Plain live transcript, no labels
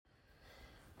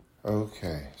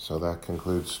Okay, so that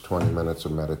concludes 20 minutes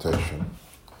of meditation.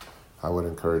 I would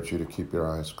encourage you to keep your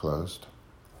eyes closed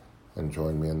and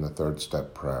join me in the third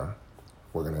step prayer.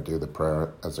 We're going to do the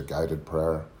prayer as a guided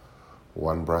prayer,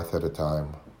 one breath at a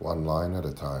time, one line at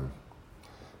a time.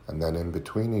 And then in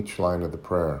between each line of the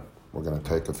prayer, we're going to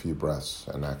take a few breaths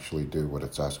and actually do what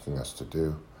it's asking us to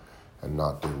do and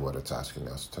not do what it's asking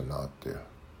us to not do.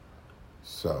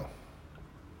 So,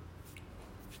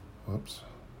 whoops,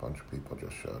 a bunch of people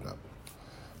just showed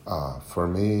up. For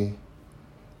me,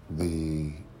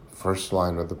 the first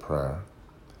line of the prayer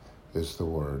is the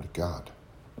word God.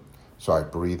 So I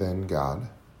breathe in God.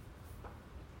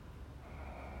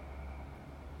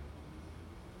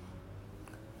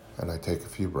 And I take a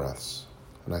few breaths.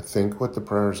 And I think what the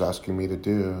prayer is asking me to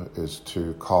do is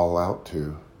to call out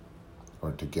to,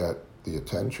 or to get the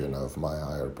attention of my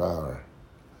higher power.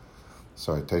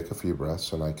 So I take a few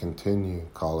breaths and I continue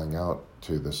calling out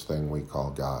to this thing we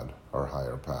call God, or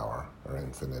higher power, or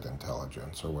infinite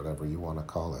intelligence, or whatever you want to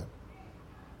call it.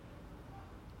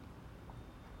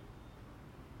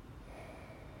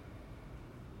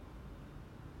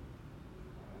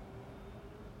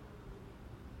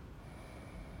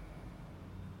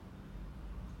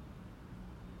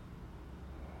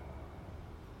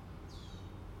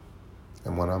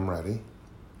 And when I'm ready,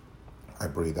 I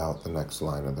breathe out the next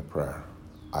line of the prayer.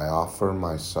 I offer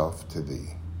myself to thee.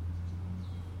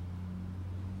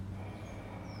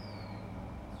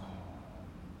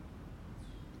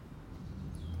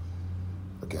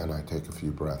 Again, I take a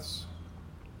few breaths.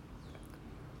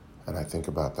 And I think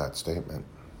about that statement.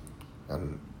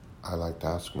 And I like to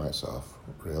ask myself,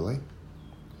 really?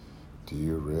 Do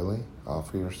you really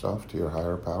offer yourself to your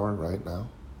higher power right now?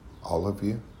 All of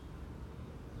you?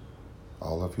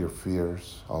 All of your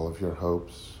fears, all of your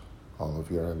hopes, all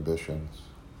of your ambitions.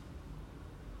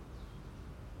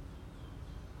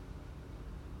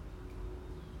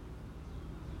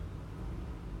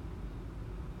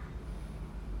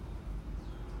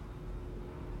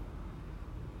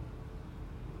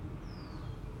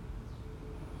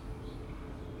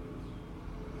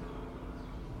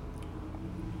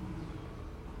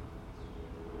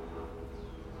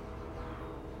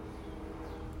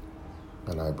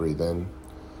 And I breathe in,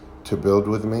 to build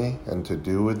with me and to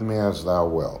do with me as thou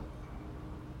wilt.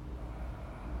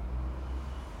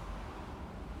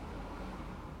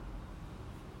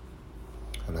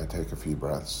 And I take a few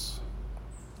breaths.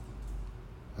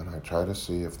 And I try to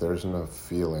see if there's a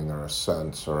feeling or a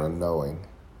sense or a knowing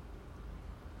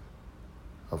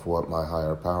of what my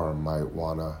higher power might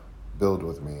want to build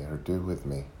with me or do with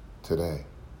me today,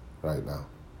 right now.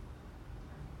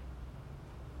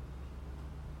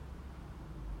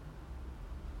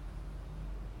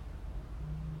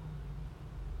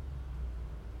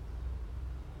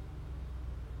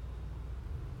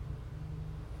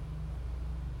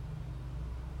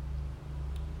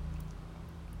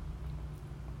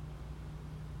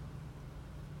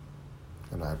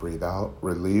 And I breathe out,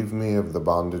 relieve me of the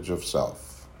bondage of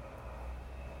self.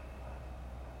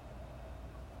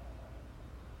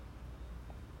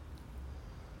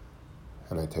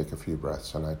 And I take a few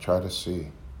breaths and I try to see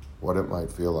what it might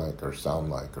feel like or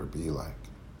sound like or be like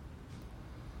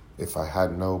if I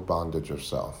had no bondage of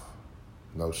self,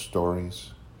 no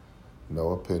stories,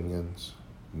 no opinions,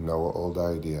 no old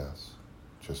ideas,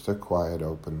 just a quiet,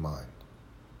 open mind.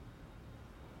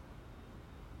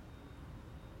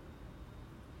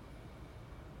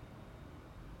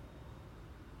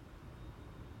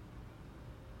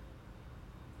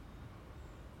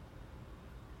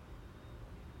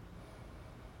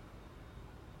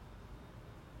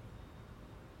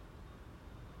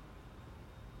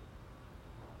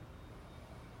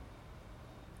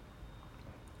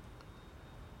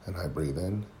 And I breathe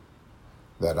in,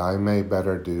 that I may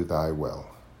better do thy will.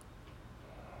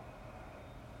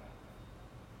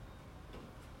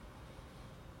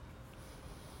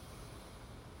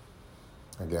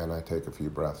 Again, I take a few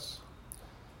breaths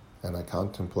and I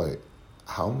contemplate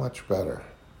how much better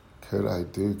could I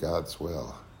do God's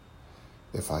will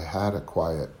if I had a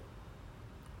quiet,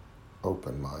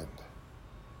 open mind.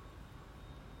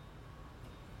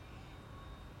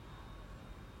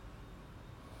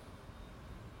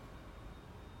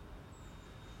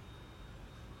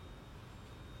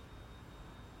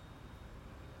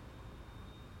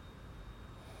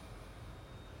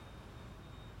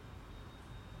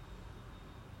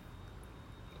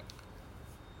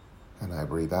 And I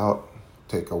breathe out,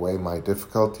 take away my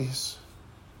difficulties.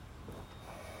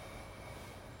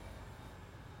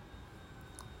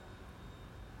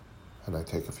 And I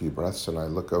take a few breaths and I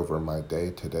look over my day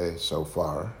today so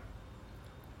far.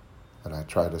 And I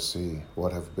try to see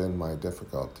what have been my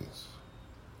difficulties.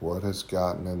 What has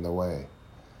gotten in the way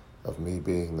of me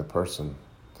being the person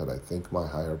that I think my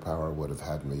higher power would have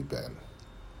had me been?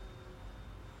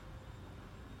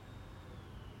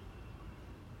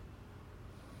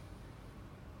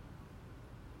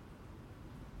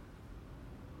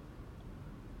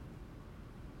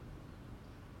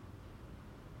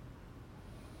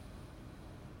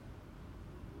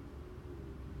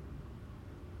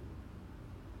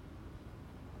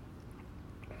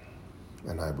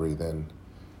 And I breathe in,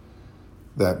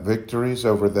 that victories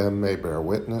over them may bear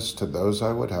witness to those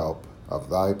I would help of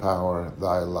thy power,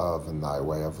 thy love, and thy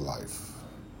way of life.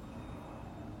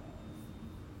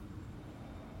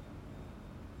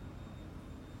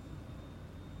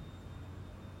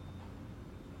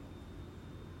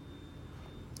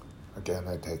 Again,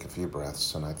 I take a few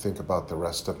breaths and I think about the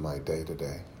rest of my day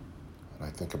today. And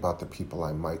I think about the people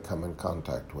I might come in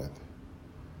contact with.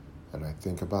 And I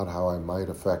think about how I might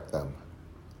affect them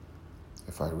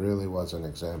if I really was an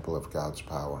example of God's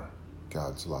power,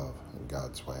 God's love, and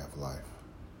God's way of life.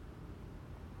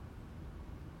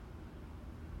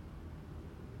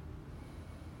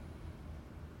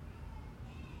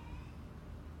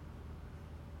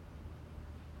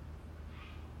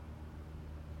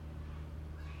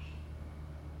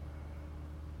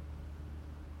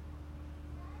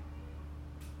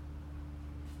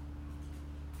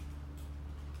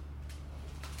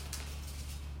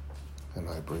 And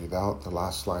I breathe out the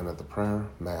last line of the prayer,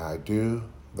 may I do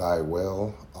thy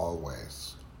will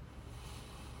always.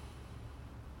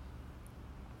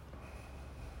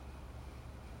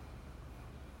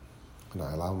 And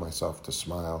I allow myself to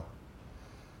smile,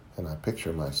 and I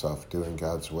picture myself doing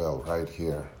God's will right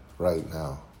here, right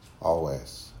now,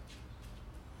 always.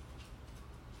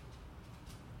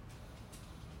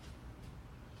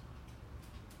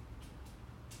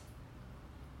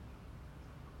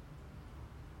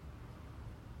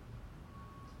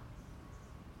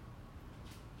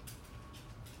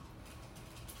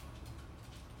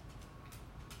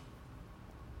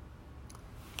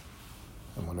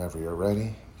 And whenever you're ready,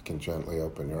 you can gently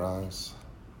open your eyes.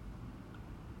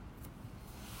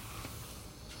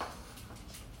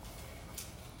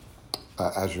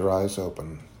 As your eyes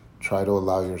open, try to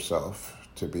allow yourself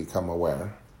to become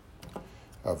aware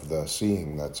of the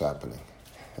seeing that's happening.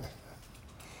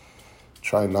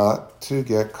 Try not to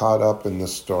get caught up in the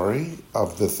story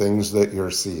of the things that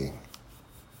you're seeing.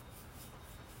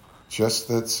 Just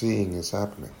that seeing is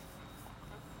happening.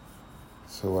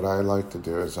 So what I like to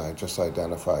do is I just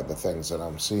identify the things that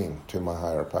I'm seeing to my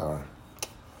higher power.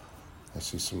 I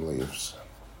see some leaves.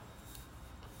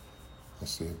 I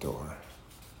see a door.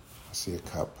 I see a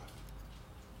cup.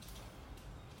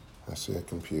 I see a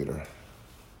computer.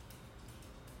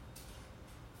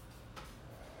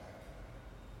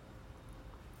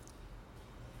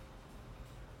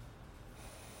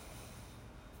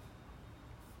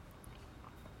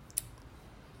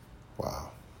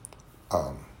 Wow.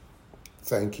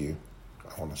 Thank you.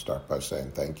 I want to start by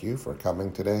saying thank you for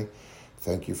coming today.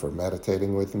 Thank you for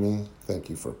meditating with me. Thank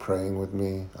you for praying with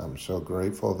me. I'm so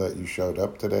grateful that you showed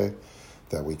up today,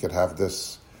 that we could have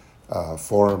this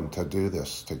forum to do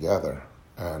this together.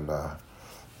 And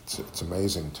it's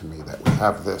amazing to me that we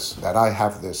have this, that I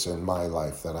have this in my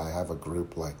life, that I have a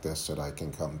group like this that I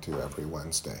can come to every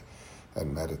Wednesday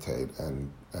and meditate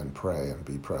and pray and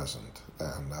be present.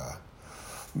 And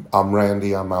I'm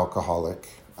Randy, I'm alcoholic.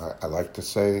 I like to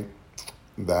say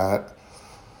that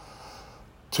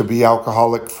to be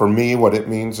alcoholic, for me, what it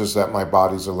means is that my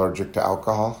body's allergic to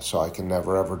alcohol, so I can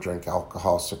never ever drink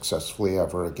alcohol successfully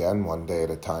ever again, one day at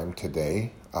a time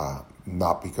today.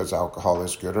 Not because alcohol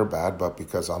is good or bad, but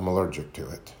because I'm allergic to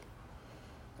it.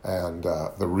 And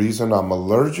the reason I'm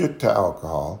allergic to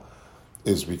alcohol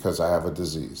is because I have a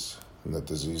disease, and the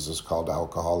disease is called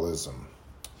alcoholism.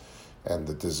 And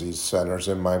the disease centers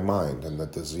in my mind, and the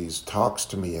disease talks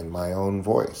to me in my own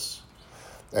voice.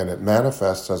 And it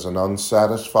manifests as an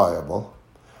unsatisfiable,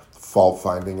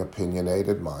 fault-finding,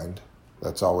 opinionated mind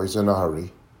that's always in a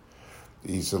hurry,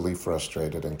 easily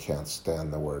frustrated, and can't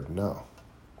stand the word no.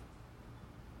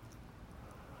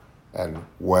 And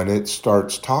when it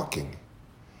starts talking,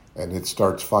 and it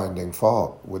starts finding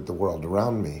fault with the world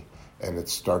around me, and it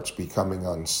starts becoming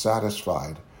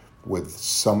unsatisfied with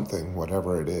something,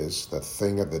 whatever it is, the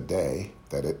thing of the day,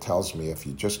 that it tells me if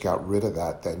you just got rid of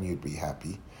that, then you'd be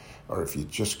happy. Or if you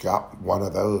just got one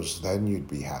of those, then you'd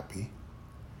be happy.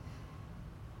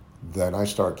 Then I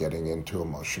start getting into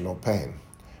emotional pain.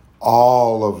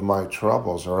 All of my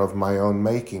troubles are of my own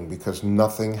making because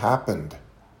nothing happened.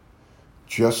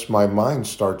 Just my mind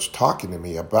starts talking to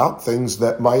me about things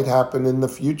that might happen in the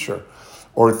future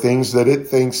or things that it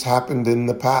thinks happened in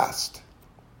the past.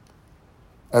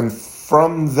 And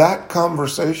from that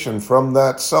conversation, from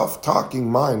that self-talking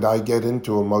mind, I get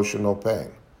into emotional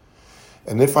pain.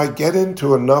 And if I get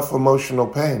into enough emotional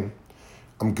pain,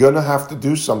 I'm going to have to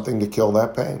do something to kill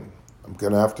that pain. I'm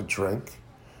going to have to drink,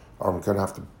 or I'm going to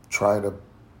have to try to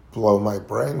blow my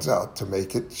brains out to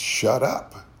make it shut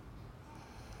up.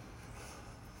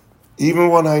 Even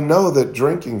when I know that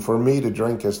drinking, for me to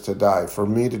drink is to die, for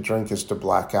me to drink is to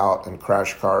black out and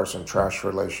crash cars and trash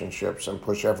relationships and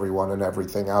push everyone and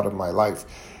everything out of my life.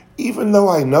 Even though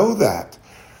I know that,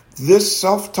 this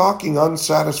self-talking,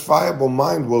 unsatisfiable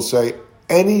mind will say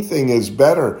anything is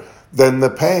better than the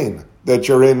pain that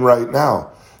you're in right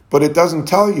now. But it doesn't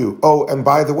tell you, oh, and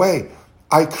by the way,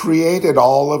 I created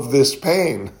all of this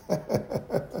pain.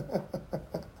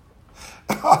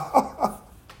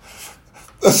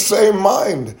 The same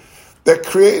mind that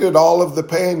created all of the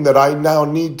pain that I now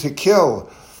need to kill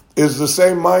is the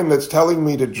same mind that's telling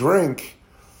me to drink,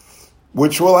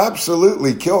 which will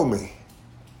absolutely kill me.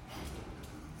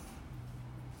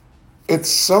 It's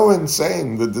so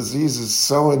insane. The disease is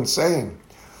so insane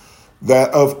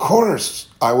that, of course,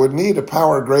 I would need a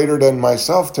power greater than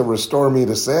myself to restore me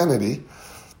to sanity,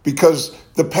 because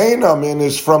the pain I'm in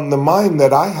is from the mind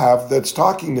that I have that's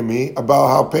talking to me about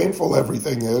how painful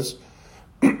everything is.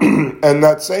 And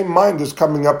that same mind is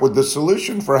coming up with the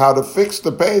solution for how to fix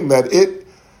the pain that it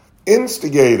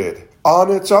instigated on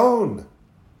its own.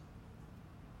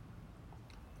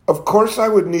 Of course I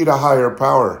would need a higher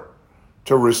power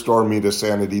to restore me to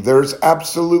sanity. There's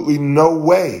absolutely no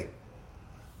way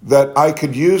that I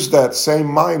could use that same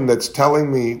mind that's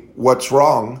telling me what's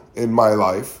wrong in my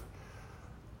life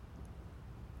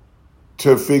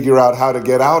to figure out how to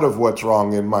get out of what's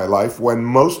wrong in my life, when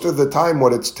most of the time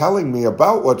what it's telling me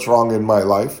about what's wrong in my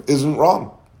life isn't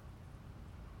wrong.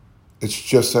 It's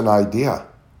just an idea.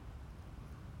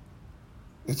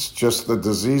 It's just the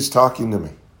disease talking to me.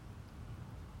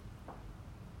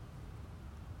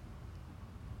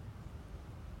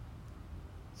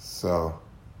 So,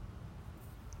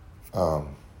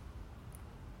 I'm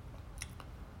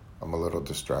a little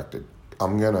distracted.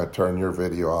 I'm going to turn your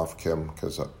video off, Kim,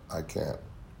 because I can't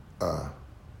go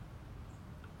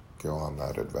on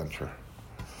that adventure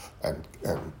and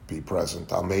be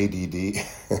present. I'm ADD.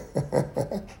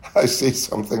 I see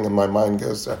something and my mind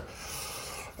goes there.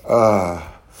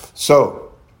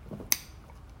 So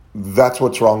that's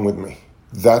what's wrong with me.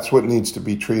 That's what needs to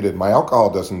be treated. My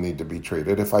alcohol doesn't need to be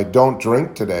treated. If I don't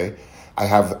drink today, I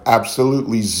have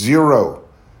absolutely zero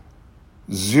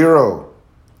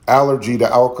allergy to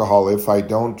alcohol if I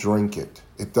don't drink it.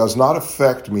 It does not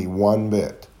affect me one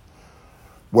bit.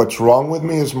 What's wrong with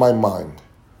me is my mind.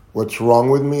 What's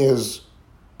wrong with me is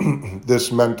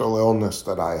this mental illness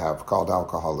that I have called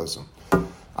alcoholism.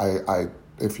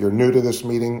 If you're new to this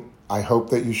meeting, I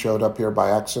hope that you showed up here by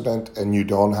accident and you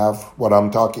don't have what I'm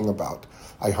talking about.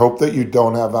 I hope that you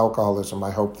don't have alcoholism.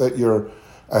 I hope that you're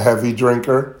a heavy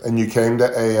drinker and you came to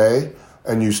AA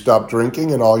and you stopped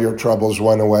drinking and all your troubles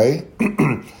went away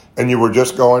and you were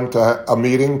just going to a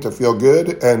meeting to feel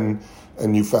good and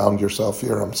you found yourself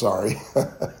here. I'm sorry.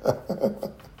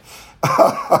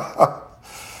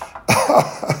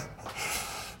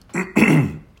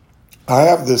 I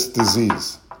have this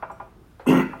disease.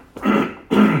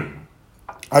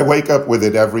 I wake up with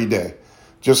it every day,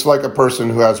 just like a person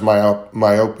who has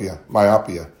myopia.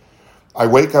 I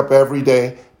wake up every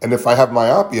day, and if I have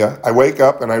myopia, I wake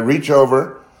up and I reach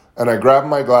over and I grab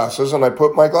my glasses and I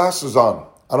put my glasses on.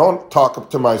 I don't talk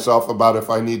to myself about if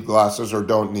I need glasses or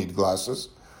don't need glasses.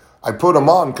 I put them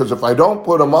on because if I don't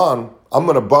put them on, I'm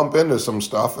going to bump into some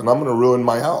stuff and I'm going to ruin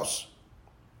my house.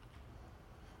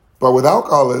 But with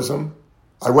alcoholism,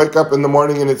 I wake up in the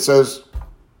morning and it says,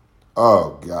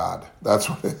 oh God, that's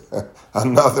what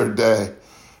another day.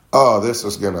 Oh, this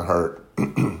is going to hurt.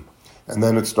 And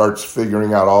then it starts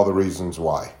figuring out all the reasons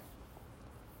why.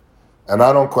 And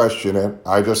I don't question it.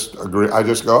 I just agree. I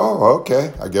just go, oh,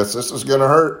 okay, I guess this is going to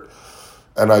hurt.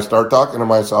 And I start talking to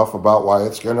myself about why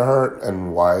it's going to hurt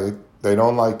and why they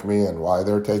don't like me and why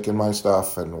they're taking my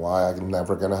stuff and why I'm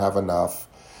never going to have enough.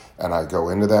 And I go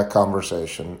into that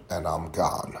conversation and I'm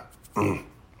gone.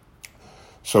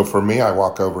 So for me, I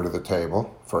walk over to the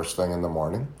table first thing in the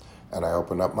morning and I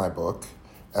open up my book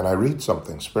and I read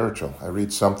something spiritual. I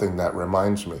read something that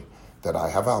reminds me that I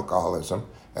have alcoholism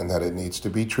and that it needs to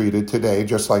be treated today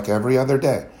just like every other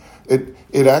day.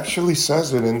 It actually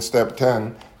says it in step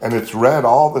 10 and it's read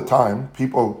all the time.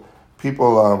 People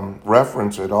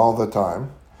reference it all the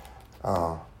time.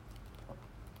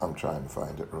 I'm trying to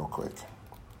find it real quick.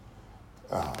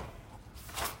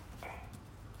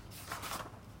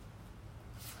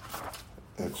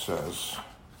 It says,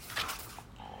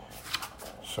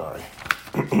 sorry,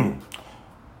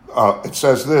 It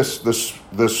says this,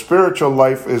 the spiritual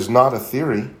life is not a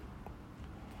theory.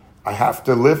 I have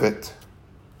to live it.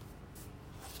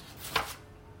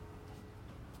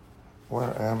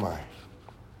 Where am I?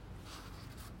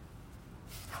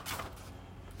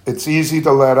 It's easy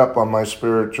to let up on my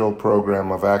spiritual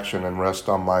program of action and rest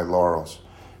on my laurels.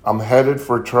 I'm headed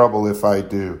for trouble if I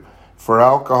do. For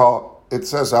alcohol, it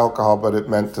says alcohol, but it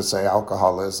meant to say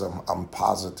alcoholism. I'm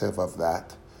positive of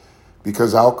that.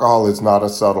 Because alcohol is not a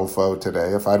subtle foe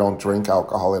today. If I don't drink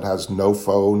alcohol, it has no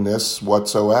foe-ness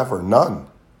whatsoever. None.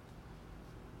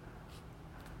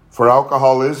 For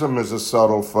alcoholism is a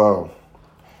subtle foe.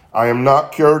 I am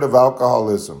not cured of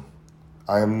alcoholism.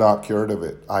 I am not cured of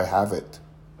it. I have it.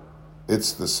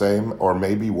 It's the same or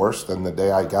maybe worse than the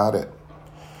day I got it.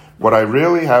 What I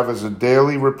really have is a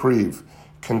daily reprieve,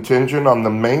 contingent on the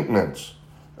maintenance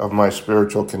of my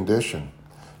spiritual condition.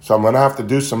 So I'm going to have to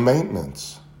do some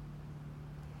maintenance.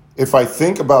 If I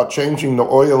think about changing the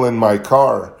oil in my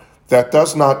car, that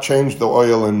does not change the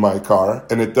oil in my car,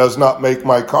 and it does not make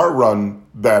my car run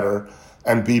better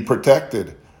and be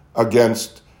protected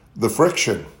against the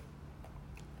friction.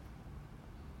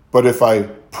 But if I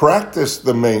practice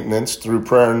the maintenance through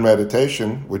prayer and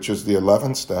meditation, which is the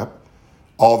 11th step,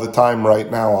 all the time, right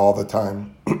now, all the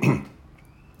time,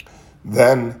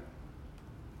 then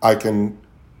I can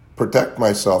protect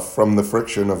myself from the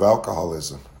friction of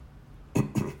alcoholism.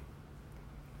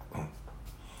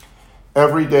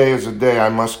 Every day is a day I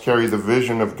must carry the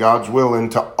vision of God's will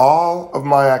into all of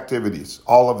my activities,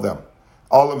 all of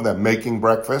them, making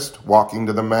breakfast, walking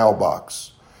to the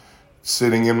mailbox,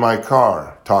 sitting in my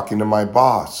car, talking to my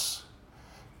boss,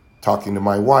 talking to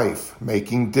my wife,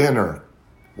 making dinner,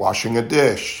 washing a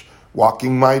dish,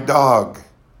 walking my dog,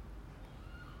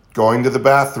 going to the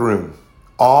bathroom,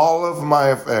 all of my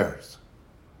affairs,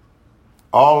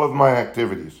 all of my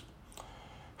activities.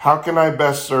 How can I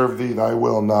best serve thee? Thy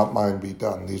will, not mine, be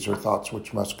done. These are thoughts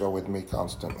which must go with me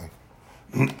constantly.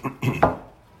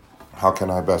 How can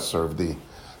I best serve thee?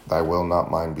 Thy will, not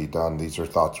mine, be done. These are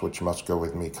thoughts which must go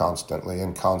with me constantly,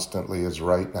 and constantly is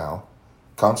right now.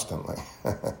 Constantly.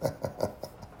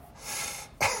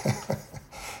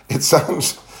 It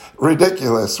sounds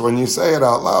ridiculous when you say it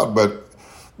out loud,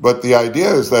 but the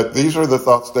idea is that these are the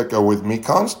thoughts that go with me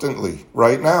constantly,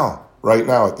 right now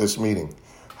at this meeting.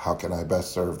 How can I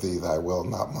best serve thee? Thy will,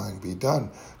 not mine, be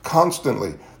done.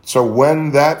 Constantly. So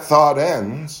when that thought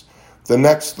ends, the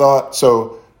next thought,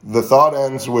 so the thought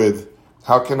ends with,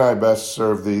 how can I best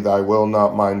serve thee? Thy will,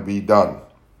 not mine, be done.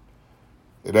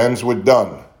 It ends with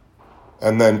done.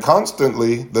 And then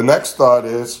constantly, the next thought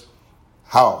is,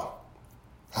 how?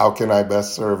 How can I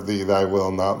best serve thee? Thy will,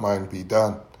 not mine, be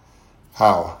done.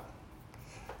 How?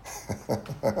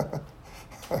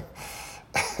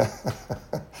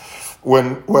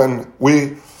 When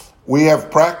we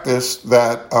have practiced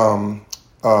that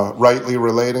rightly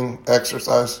relating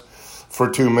exercise for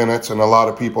 2 minutes, and a lot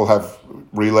of people have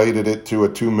related it to a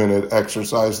 2-minute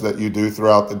exercise that you do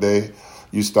throughout the day.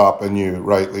 You stop and you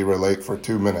rightly relate for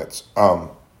 2 minutes.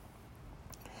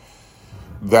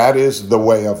 That is the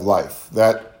way of life.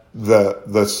 That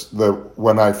the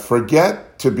when I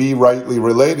forget to be rightly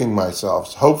relating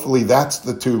myself, hopefully that's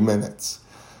the 2 minutes,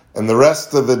 and the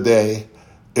rest of the day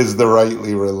is the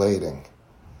rightly relating,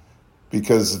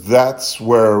 because that's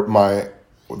where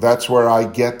I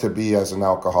get to be as an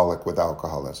alcoholic with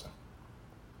alcoholism.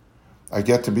 I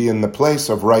get to be in the place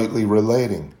of rightly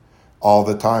relating all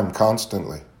the time,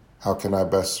 constantly. How can I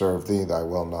best serve thee? Thy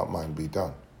will, not mine, be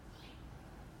done.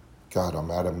 God,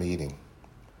 I'm at a meeting.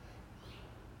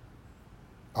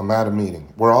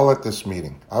 We're all at this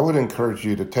meeting. I would encourage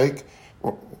you to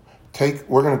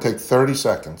we're going to take 30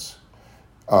 seconds.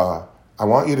 I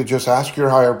want you to just ask your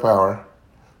higher power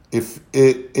if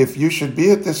you should be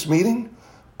at this meeting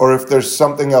or if there's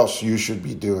something else you should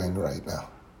be doing right now.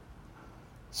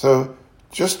 So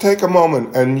just take a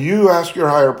moment and you ask your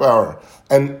higher power.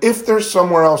 And if there's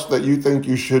somewhere else that you think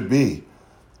you should be,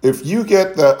 if you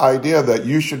get the idea that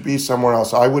you should be somewhere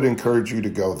else, I would encourage you to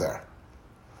go there.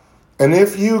 And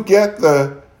if you get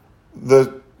the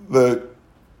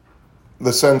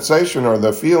sensation or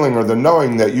the feeling or the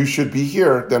knowing that you should be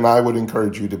here, then I would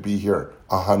encourage you to be here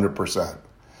 100%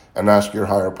 and ask your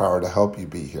higher power to help you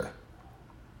be here.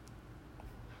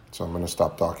 So I'm going to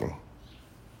stop talking.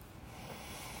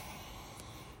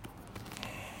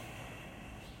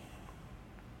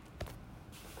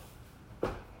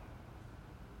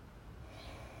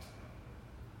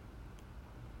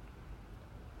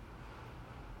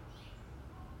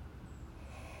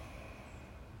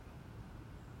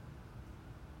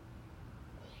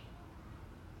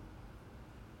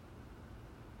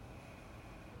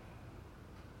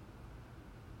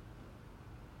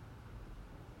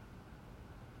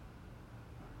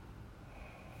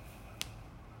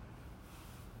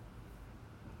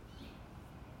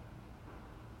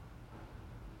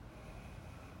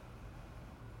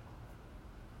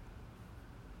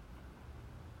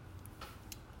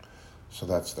 So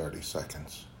that's 30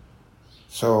 seconds.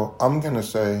 So I'm going to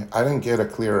say, I didn't get a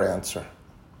clear answer.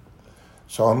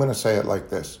 So I'm going to say it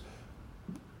like this.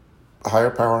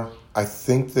 Higher power, I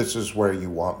think this is where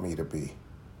you want me to be.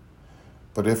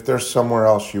 But if there's somewhere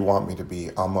else you want me to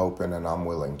be, I'm open and I'm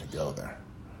willing to go there.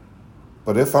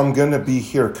 But if I'm going to be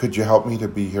here, could you help me to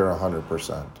be here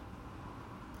 100%?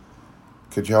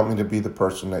 Could you help me to be the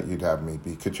person that you'd have me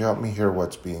be? Could you help me hear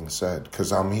what's being said?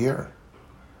 Because I'm here.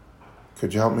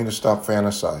 Could you help me to stop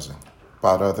fantasizing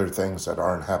about other things that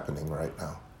aren't happening right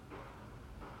now?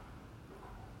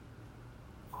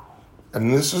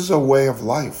 And this is a way of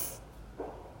life.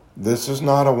 This is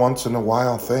not a once in a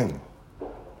while thing.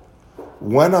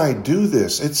 When I do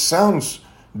this, it sounds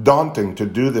daunting to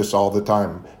do this all the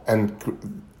time.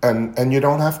 And you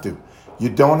don't have to. You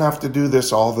don't have to do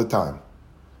this all the time.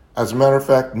 As a matter of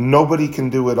fact, nobody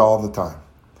can do it all the time.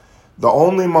 The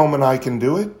only moment I can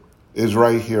do it is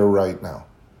right here, right now.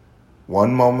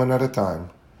 One moment at a time.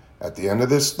 At the end of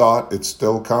this thought, it's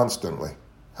still constantly,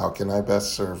 how can I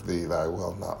best serve thee? Thy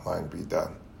will, not mine, be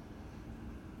done.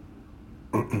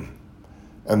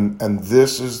 And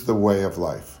this is the way of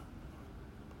life.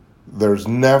 There's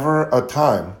never a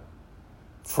time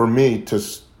for me to,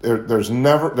 there's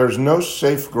no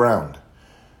safe ground.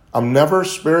 I'm never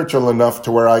spiritual enough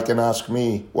to where I can ask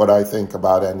me what I think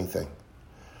about anything.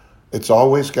 It's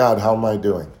always, God, how am I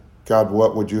doing? God,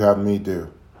 what would you have me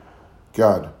do?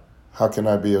 God, how can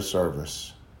I be of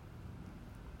service?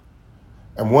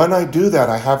 And when I do that,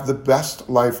 I have the best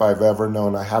life I've ever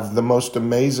known. I have the most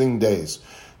amazing days.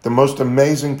 The most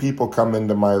amazing people come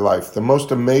into my life. The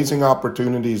most amazing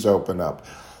opportunities open up.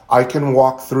 I can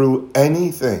walk through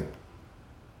anything.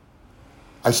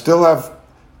 I still have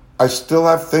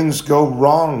things go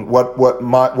wrong.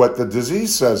 What the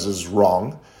disease says is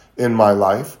wrong in my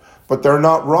life, but they're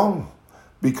not wrong,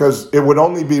 because it would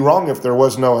only be wrong if there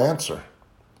was no answer.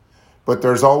 But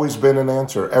there's always been an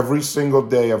answer. Every single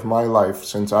day of my life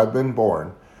since I've been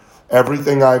born,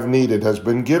 everything I've needed has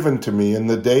been given to me in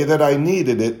the day that I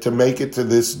needed it to make it to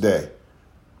this day.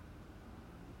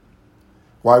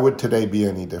 Why would today be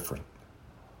any different?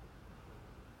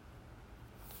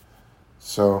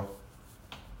 So,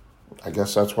 I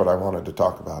guess that's what I wanted to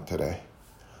talk about today.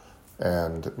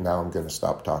 And now I'm going to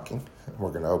stop talking.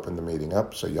 We're going to open the meeting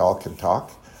up so y'all can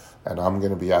talk. And I'm going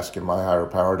to be asking my higher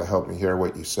power to help me hear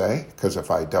what you say. Because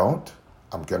if I don't,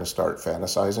 I'm going to start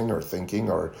fantasizing or thinking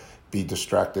or be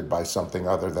distracted by something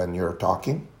other than you're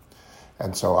talking.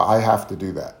 And so I have to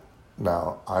do that.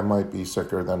 Now, I might be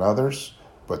sicker than others,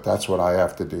 but that's what I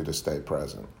have to do to stay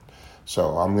present.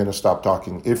 So I'm going to stop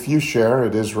talking. If you share,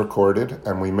 it is recorded,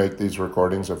 and we make these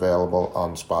recordings available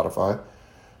on Spotify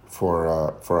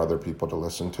for other people to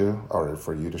listen to, or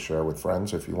for you to share with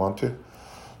friends if you want to.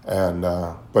 And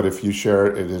but if you share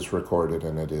it, it is recorded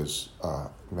and it is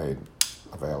made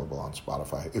available on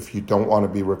Spotify. If you don't want to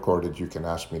be recorded, you can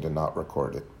ask me to not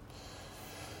record it.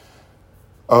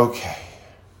 Okay.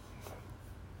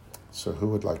 So who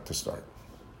would like to start?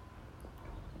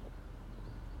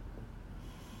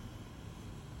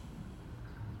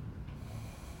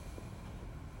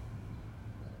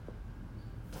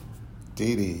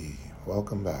 Dee Dee,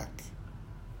 welcome back.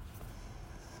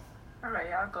 All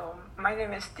right, I'll go. My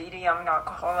name is Dee Dee. I'm an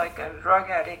alcoholic and drug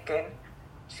addict, and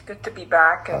it's good to be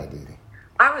back. Hi, Dee Dee.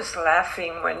 I was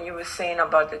laughing when you were saying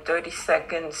about the 30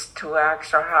 seconds to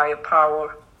ask our higher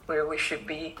power where we should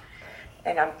be.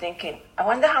 And I'm thinking, I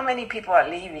wonder how many people are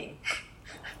leaving.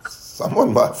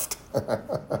 Someone left.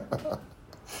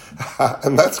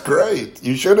 And that's great.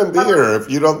 You shouldn't be here if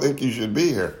you don't think you should be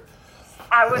here.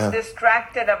 I was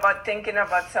distracted about thinking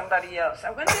about somebody else.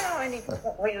 I wonder how many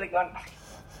people really going.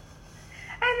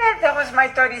 And then that was my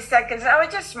 30 seconds. I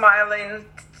was just smiling,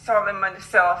 telling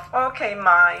myself, okay,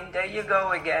 mind, there you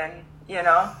go again,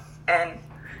 And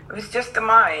it was just the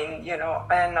mind,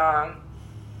 and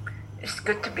it's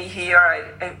good to be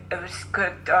here. It was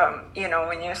good,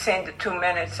 when you're saying the 2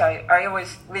 minutes, I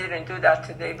always, we didn't do that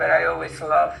today, but I always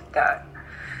love that.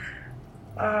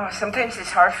 Sometimes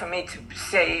it's hard for me to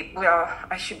say, well,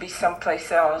 I should be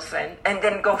someplace else, and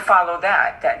then go follow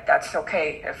that. That's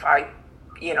okay if I,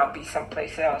 be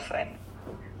someplace else. And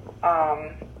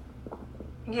I'm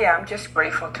just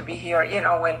grateful to be here.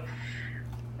 When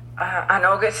on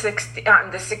August 16, on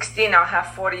the 16th, I'll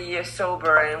have 40 years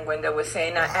sober, and when they were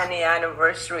saying any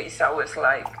anniversaries, I was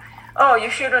like, oh, you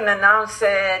shouldn't announce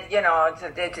it.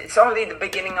 It's only the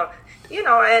beginning of.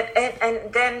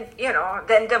 And then,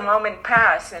 then the moment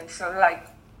passed, and so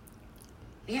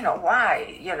why?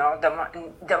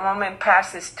 The moment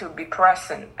passes to be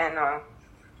present, and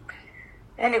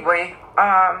anyway,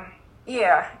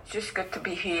 just good to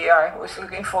be here. I was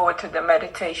looking forward to the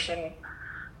meditation.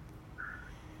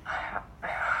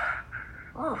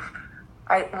 oof,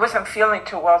 I wasn't feeling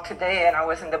too well today, and I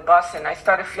was in the bus, and I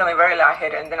started feeling very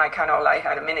lightheaded, and then I kind of like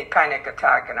had a mini panic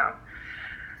attack, and I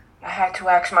had to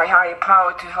ask my higher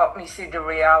power to help me see the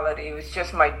reality. It was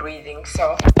just my breathing.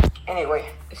 So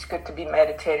anyway, it's good to be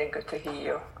meditating, good to hear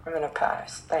you. I'm going to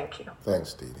pass. Thank you.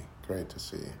 Thanks, Dee Dee. Great to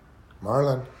see you.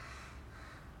 Marlon.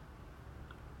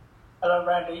 Hello,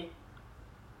 Randy.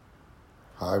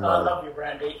 Hi, Marlon. I love you,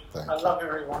 Randy. I love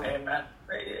everyone here, man.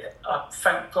 I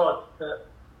thank God that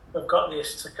we've got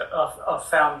this. I've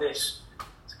found this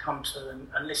to come to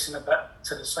and listen about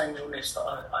to the same illness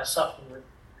that I suffer with.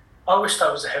 I wished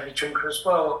I was a heavy drinker as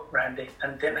well, Randy,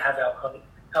 and didn't have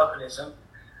alcoholism.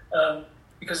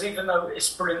 Because even though it's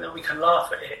brilliant that we can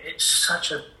laugh at it, it's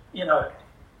such a,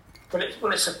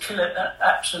 it's a killer, an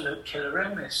absolute killer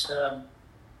illness.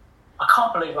 I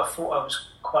can't believe I thought I was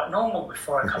quite normal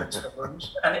before I come into the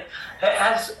rooms, and it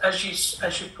has, as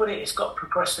you put it, it's got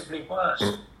progressively worse.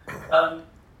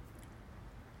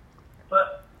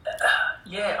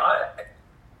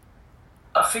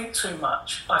 I think too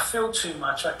much. I feel too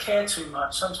much. I care too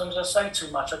much. Sometimes I say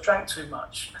too much. I drank too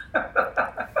much.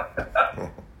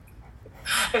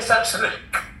 It's absolutely,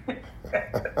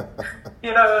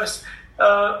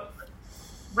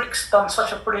 Rick's done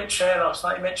such a brilliant share last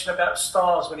night. He mentioned about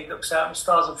stars when he looks out at the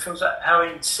stars and feels how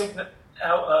insignificant,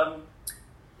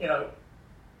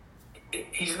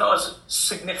 he's not as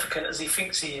significant as he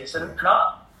thinks he is, and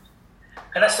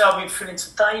that's how I've been feeling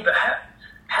today. But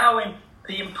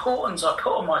the importance I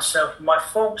put on myself, my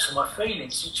thoughts and my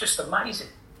feelings is just amazing.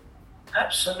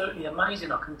 Absolutely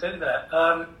amazing. I can do that.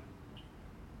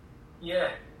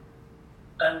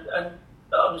 And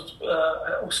I was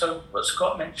also what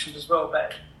Scott mentioned as well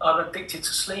about I'm addicted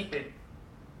to sleeping,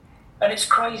 and it's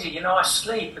crazy. I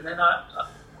sleep and then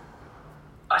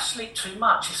I sleep too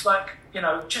much. It's like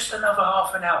just another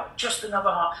half an hour, just another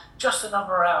hour, just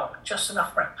another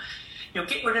hour. You'll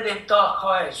get rid of them dark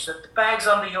eyes, the bags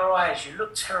under your eyes. You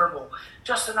look terrible.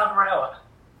 Just another hour.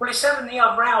 Well, it's having the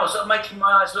other hours that are making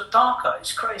my eyes look darker.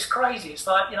 It's crazy. It's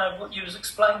like what you was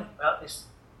explaining about this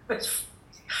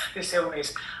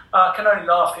illness. I can only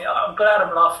laugh. I'm glad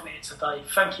I'm laughing at it today.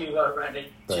 Thank you,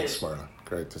 Randy. Thanks, Cheers. Marlon.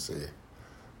 Great to see you.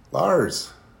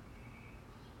 Lars.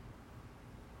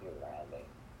 Thank you, Randy.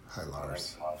 Hi,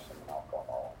 Lars.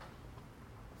 Alcohol.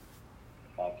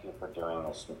 Thank you for doing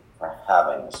this, for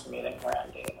having this meeting,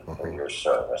 Randy, and for your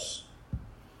service.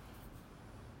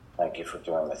 Thank you for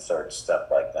doing the third step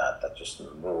like that. That just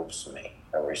moves me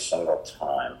every single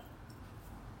time.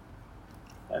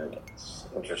 And it's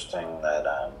interesting that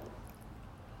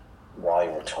while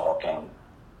you were talking,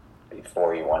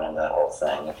 before you went into that whole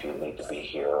thing, if you need to be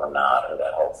here or not, or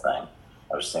that whole thing,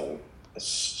 I was thinking,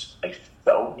 I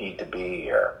don't need to be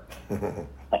here.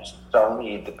 I just don't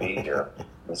need to be here.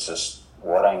 It's just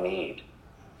what I need.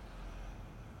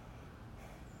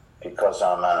 Because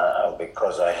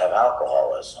because I have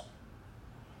alcoholism.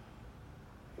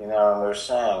 And we were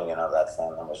saying, that thing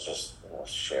that was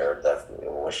shared, that I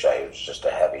wish I was just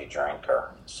a heavy drinker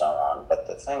and so on. But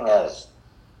the thing is,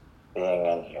 being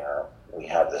in here, we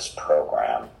have this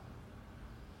program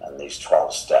and these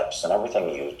 12 steps and everything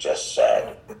you just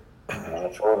said.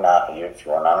 If you were not an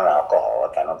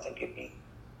alcoholic, I don't think you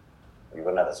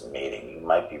wouldn't have this meeting. You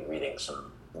might be reading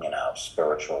some,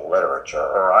 spiritual literature,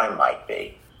 or I might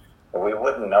be, but we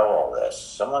wouldn't know all this.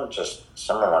 Someone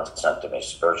once said to me,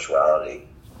 spirituality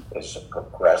is a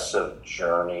progressive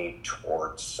journey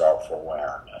towards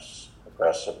self-awareness.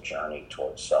 Progressive journey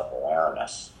towards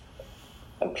self-awareness.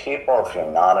 And people, if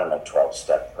you're not in a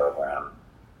 12-step program,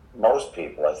 most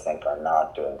people, I think, are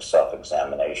not doing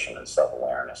self-examination and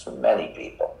self-awareness. Many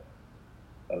people.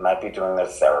 They might be doing their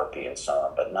therapy and so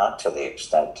on, but not to the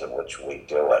extent to which we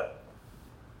do it.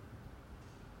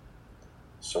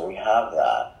 So we have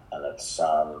that, and it's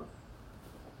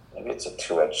maybe it's a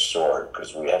two-edged sword,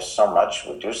 because we do so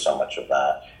much of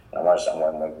that. And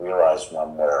when we realize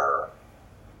when we're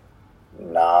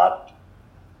not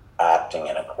acting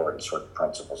in accordance with the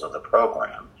principles of the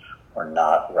program, we're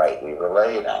not rightly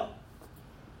relating,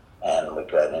 and we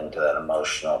get into that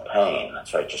emotional pain.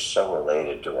 That's why I just so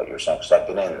related to what you're saying, because I've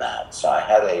been in that. So I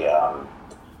had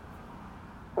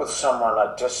with someone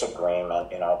a disagreement,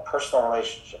 personal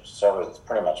relationships. So it's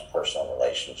pretty much personal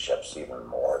relationships, even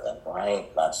more than,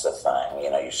 right? That's the thing.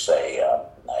 You say, I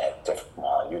have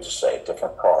different, you just say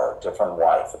different car, different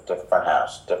wife, a different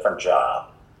house, different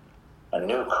job, a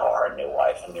new car, a new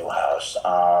wife, a new house.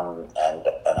 And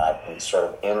I've been sort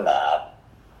of in that.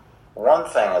 One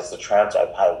thing is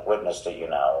I've witnessed it,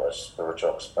 a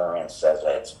spiritual experience says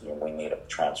we need a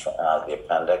transfer, the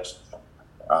appendix,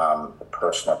 the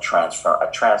personal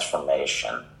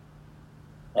transformation.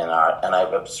 And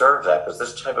I've observed that because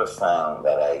this type of thing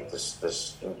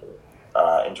this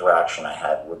interaction I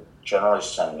had would generally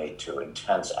send me to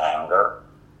intense anger,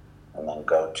 and then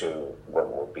go to what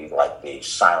would be like the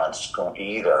silent scorn,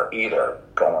 either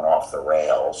going off the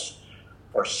rails,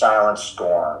 or silent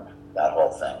scorn, that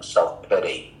whole thing,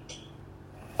 self-pity.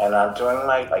 And I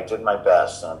did my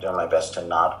best, and I'm doing my best to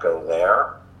not go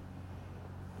there.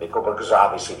 Because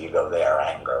obviously if you go there,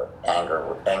 anger and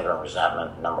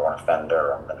resentment, number one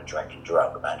offender, I'm going to drink and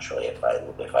drug eventually if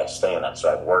I stay in it.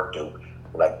 So I've worked to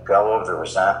let go of the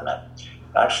resentment.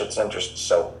 Actually, it's interesting.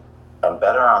 So I'm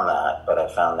better on that, but I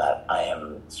found that I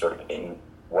am sort of in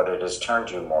what it has turned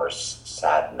to more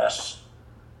sadness.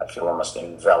 I feel almost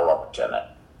enveloped in it.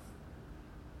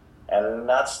 And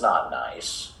that's not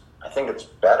nice. I think it's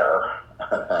better.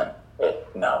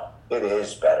 It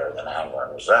is better than anger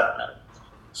and resentment.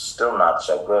 Still not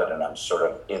so good, and I'm sort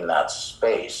of in that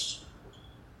space.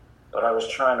 But I was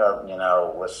trying to,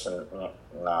 listen.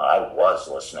 I was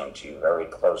listening to you very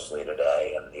closely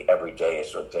today, and every day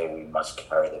is a day we must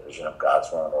carry the vision of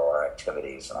God's will into our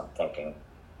activities. And I'm thinking,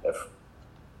 if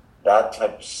that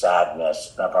type of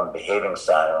sadness, if I'm behaving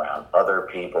sad around other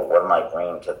people, what am I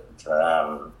bringing to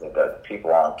them? The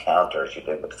people on encounters you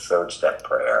did with the third step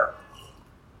prayer.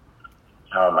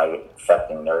 How am I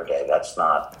affecting their day? That's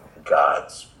not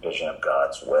God's vision of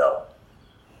God's will.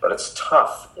 But it's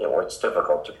tough, or it's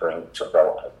difficult to bring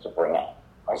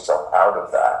myself out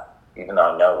of that. Even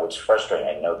though I know what's frustrating,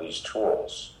 I know these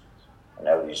tools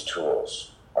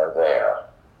are there.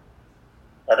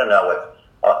 I don't know what.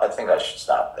 I think I should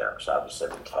stop there because obviously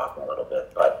I've been talking a little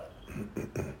bit, but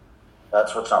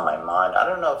that's what's on my mind. I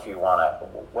don't know if you want to.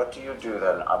 What do you do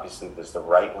then? Obviously, there's the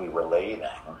rightly relating.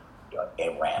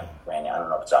 Randy, I don't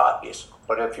know if it's obvious,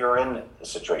 but if you're in a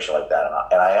situation like that,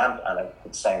 and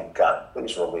I'm saying, God,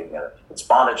 please relieve me. It's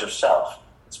bondage of self.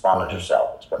 It's bondage of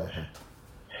self.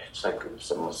 It's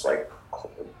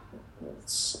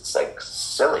like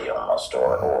silly almost,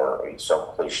 or so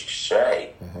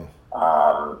cliche.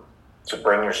 To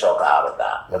bring yourself out of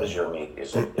that. What is your meat?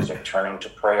 Is it turning to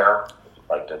prayer?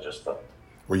 Like to just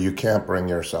Well, you can't bring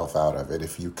yourself out of it.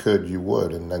 If you could, you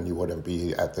would, and then you wouldn't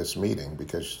be at this meeting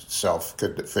because self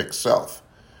could fix self.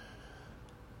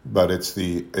 But it's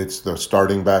the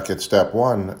starting back at step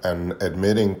one and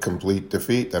admitting complete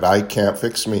defeat that I can't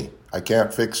fix me. I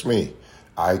can't fix me.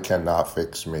 I cannot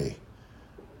fix me.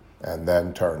 And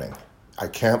then turning. I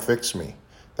can't fix me.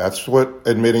 That's what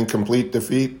admitting complete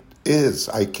defeat is.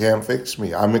 I can't fix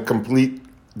me. I'm in complete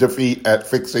defeat at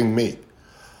fixing me.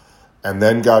 And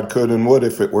then God could and would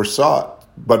if it were sought.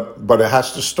 But it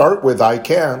has to start with I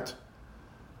can't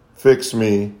fix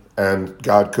me, and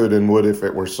God could and would if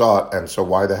it were sought. And so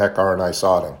why the heck aren't I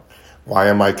sodding? Why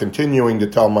am I continuing to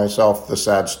tell myself the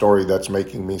sad story that's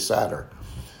making me sadder?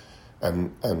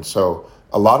 And so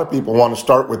a lot of people want to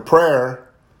start with prayer,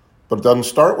 but it doesn't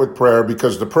start with prayer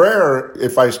because the prayer,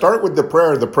 if I start with the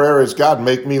prayer is, God,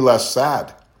 make me less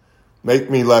sad.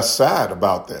 Make me less sad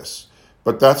about this.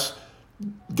 But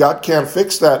God can't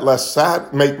fix that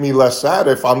make me less sad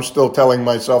if I'm still telling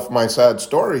myself my sad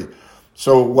story.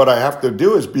 So what I have to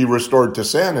do is be restored to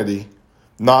sanity,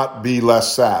 not be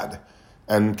less sad.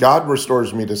 And God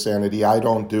restores me to sanity. I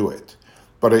don't do it.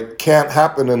 But it can't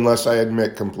happen unless I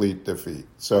admit complete defeat.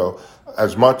 So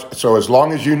as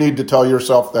long as you need to tell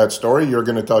yourself that story, you're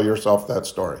going to tell yourself that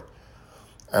story.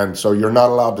 And so you're not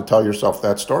allowed to tell yourself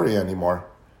that story anymore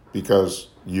because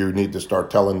you need to start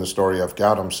telling the story of,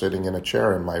 God, I'm sitting in a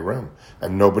chair in my room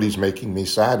and nobody's making me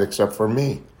sad except for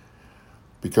me.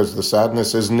 Because the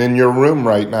sadness isn't in your room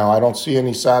right now. I don't see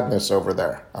any sadness over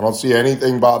there. I don't see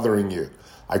anything bothering you.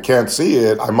 I can't see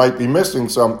it. I might be missing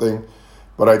something,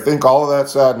 but I think all of that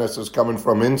sadness is coming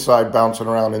from inside, bouncing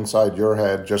around inside your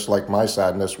head, just like my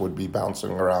sadness would be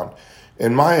bouncing around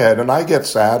in my head. And I get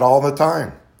sad all the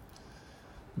time.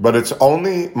 But it's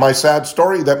only my sad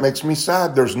story that makes me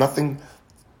sad. There's nothing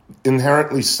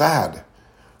inherently sad.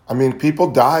 I mean,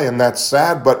 people die and that's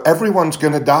sad, but everyone's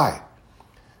going to die.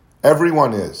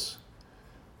 Everyone is.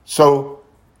 So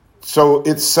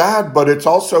it's sad, but it's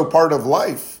also part of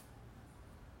life.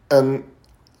 And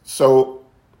so,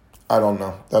 I don't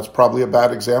know. That's probably a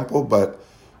bad example, but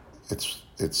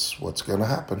it's what's going to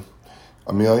happen.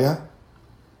 Amelia?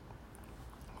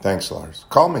 Thanks, Lars.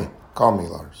 Call me,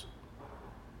 Lars.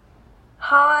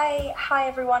 Hi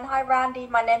everyone. Hi Randy.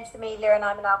 My name's Amelia and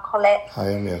I'm an alcoholic. Hi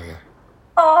Amelia.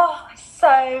 Oh,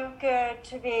 so good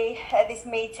to be at this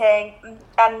meeting.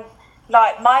 And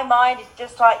like my mind is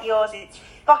just like yours. It's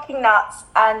fucking nuts.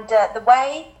 And the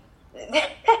way,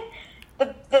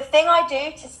 the thing I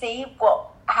do to see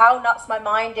how nuts my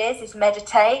mind is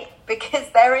meditate,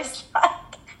 because there is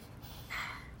like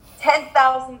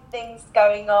 10,000 things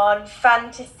going on,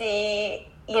 fantasy,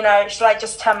 should I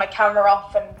just turn my camera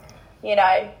off and,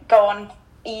 go on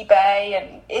eBay?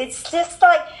 And it's just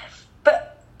like, but,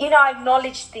 I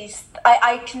acknowledge these,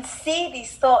 I can see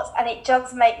these thoughts, and it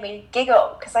does make me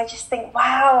giggle, because I just think,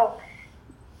 wow,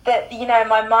 that,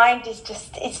 my mind is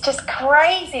it's just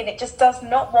crazy, and it just does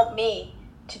not want me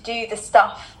to do the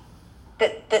stuff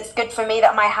that's good for me,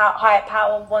 that my higher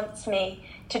power wants me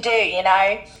to do.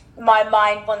 My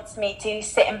mind wants me to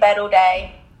sit in bed all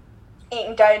day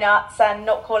eating donuts and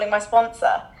not calling my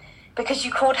sponsor, because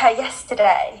you called her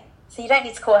yesterday, so you don't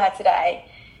need to call her today.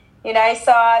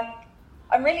 So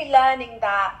I'm really learning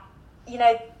that,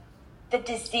 the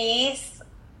disease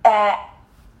of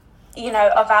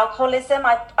alcoholism,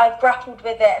 I've grappled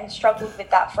with it and struggled with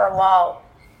that for a while,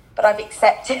 but I've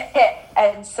accepted it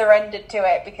and surrendered to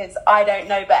it because I don't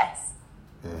know best.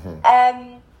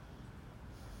 Mm-hmm.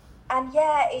 And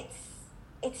yeah,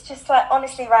 it's just like,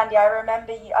 honestly, Randy, I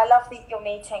remember you. I love your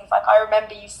meetings. Like, I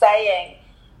remember you saying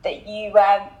that you,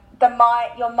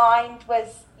 your mind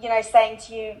was, saying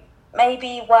to you,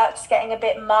 maybe work's getting a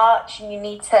bit much and you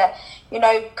need to,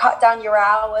 cut down your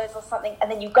hours or something.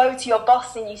 And then you go to your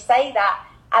boss and you say that,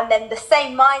 and then the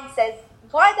same mind says,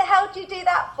 why the hell do you do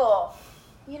that for?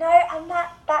 And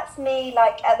that's me.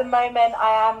 Like, at the moment,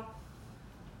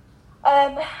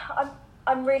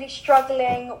 I'm really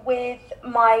struggling with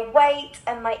my weight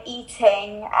and my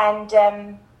eating, and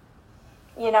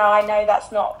I know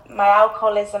that's not my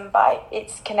alcoholism, but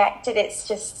it's connected.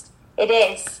 It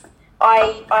is.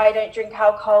 I don't drink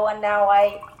alcohol, and now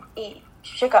I eat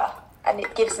sugar, and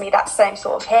it gives me that same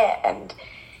sort of hit. And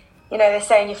they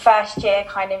say in your first year,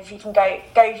 kind of, you can go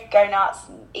nuts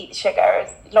and eat sugar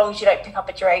as long as you don't pick up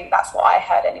a drink. That's what I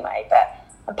heard anyway. But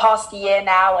I'm past a year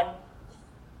now, and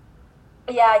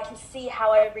yeah, I can see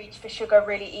how I reach for sugar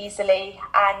really easily,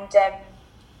 and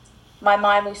my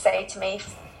mind will say to me,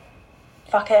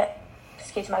 fuck it,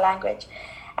 excuse my language,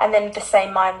 and then the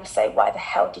same mind will say, why the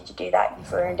hell did you do that?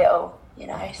 You've ruined it all,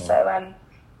 Mm-hmm. So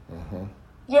mm-hmm.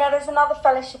 Yeah, there's another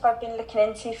fellowship I've been looking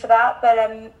into for that, but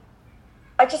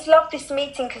I just love this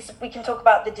meeting because we can talk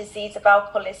about the disease of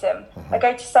alcoholism. Mm-hmm. I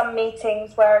go to some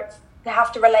meetings where they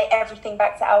have to relate everything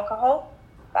back to alcohol.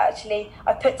 But actually,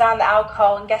 I put down the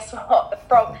alcohol, and guess what?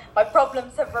 My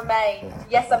problems have remained.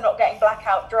 Yes, I'm not getting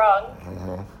blackout drunk,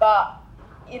 mm-hmm. but,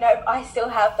 I still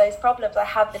have those problems. I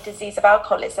have the disease of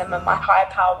alcoholism, and my higher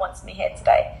power wants me here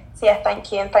today. So, yeah, thank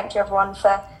you, and thank you, everyone,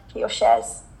 for your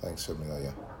shares. Thanks,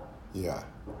 Amelia. Yeah,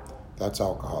 that's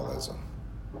alcoholism.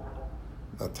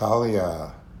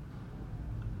 Natalia.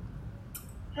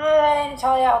 Hi,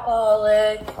 Natalia,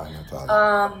 alcoholic. Hi,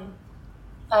 Natalia.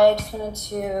 I just wanted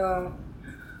to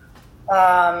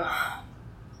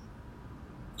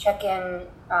check in.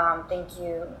 Thank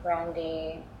you,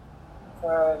 Randy,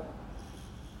 for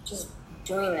just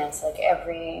doing this.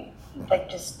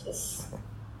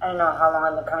 I don't know how long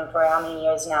I've been coming for, how many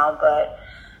years now, but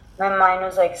my mind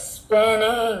was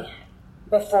spinning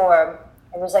before.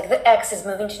 It was the ex is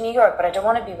moving to New York, but I don't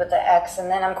want to be with the ex, and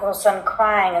then I'm all of a sudden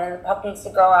crying, and then the pup needs to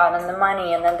go out, and the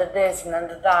money, and then the this, and then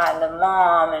the that, and the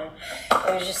mom, and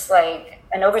it was just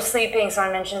and oversleeping.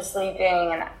 Someone mentioned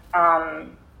sleeping, and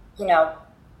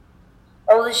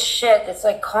all this shit that's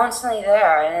constantly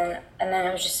there, and then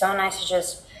it was just so nice to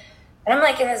just, and I'm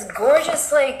in this gorgeous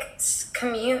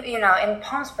commute, in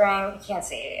Palm Springs. You can't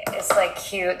see it. It's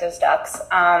cute. There's ducks,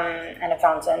 and a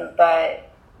fountain, but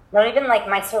not even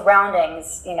my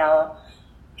surroundings,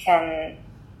 can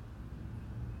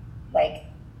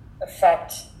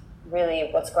affect really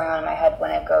what's going on in my head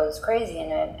when it goes crazy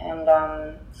in it. And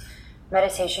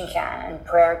meditation can, and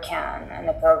prayer can, and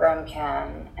the program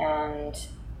can, and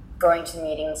going to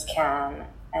meetings can,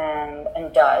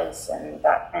 and does, and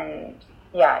that, and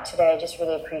yeah, today I just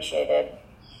really appreciated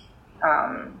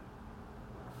the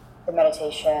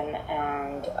meditation,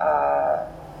 and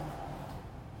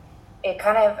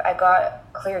I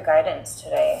got clear guidance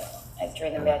today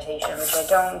during the meditation, which I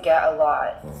don't get a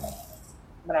lot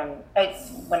when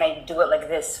I do it like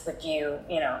this with you.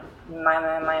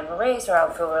 My mind will race, or I'll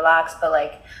feel relaxed, but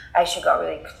I actually got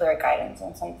really clear guidance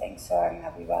on something, so I'm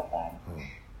happy about that.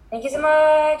 Thank you so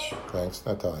much. Thanks,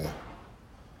 Natalia.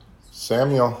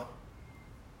 Samuel.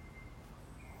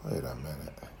 Wait a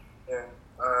minute. Yeah.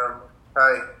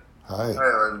 Hi. Hi.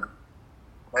 Hi.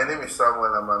 My name is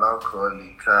Samuel. I'm an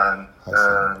alcoholic, and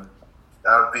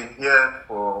I've been here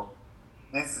for.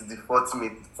 This is the fourth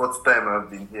time I've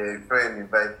been here. A friend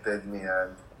invited me,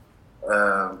 and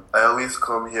I always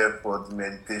come here for the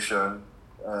meditation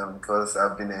because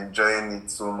I've been enjoying it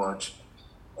so much.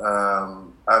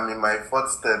 I'm in my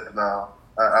fourth step now.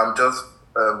 I'm just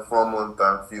 4 months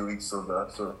and a few weeks older,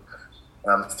 so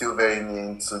I'm still very new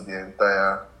into the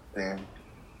entire thing.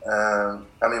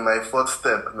 I'm in my fourth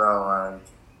step now,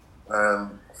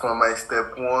 and from my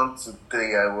step 1 to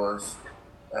 3, I was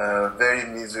very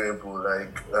miserable.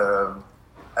 Like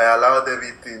I allowed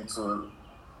everything to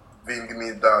bring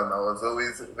me down. I was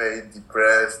always very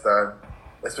depressed, and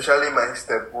especially my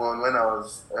step 1, when I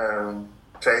was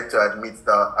trying to admit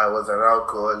that I was an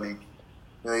alcoholic.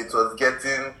 It was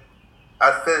getting.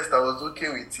 At first, I was okay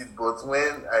with it, but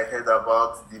when I heard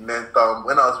about when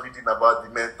I was reading about the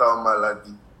mental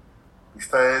malady, it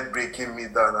started breaking me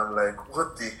down. I'm like,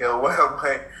 what the hell? Why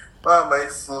am I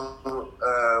so,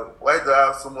 why do I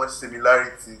have so much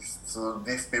similarities to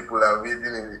these people I'm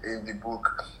reading in the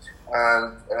book?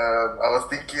 And I was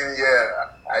thinking,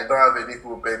 I don't have any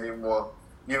hope anymore.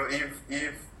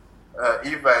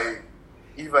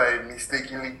 If I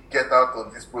mistakenly get out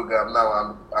of this program now,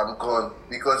 I'm gone.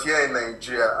 Because here in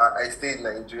Nigeria, I stay in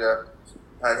Nigeria,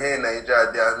 and here in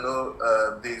Nigeria there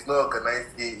is no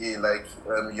organized AA like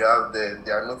you have there.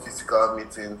 There are no physical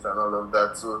meetings and all of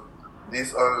that. So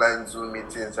these online Zoom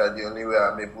meetings are the only way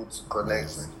I'm able to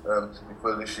connect to the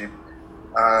fellowship.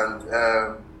 And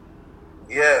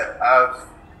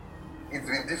it's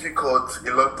been difficult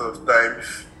a lot of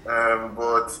times,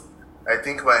 but I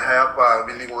think my higher power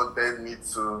really wanted me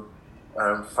to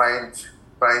find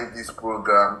this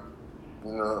program.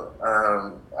 I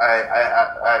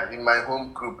in my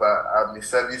home group, I'm a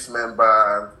service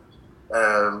member,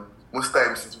 and most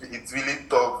times it's really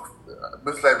tough.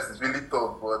 But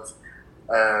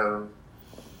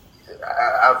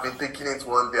I've been taking it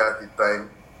one day at a time,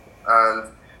 and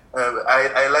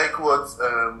I like what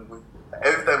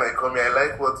every time I come here, I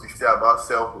like what we say about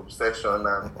self-obsession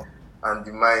and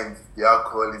the mind, the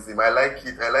alcoholism. I like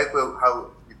it. I like how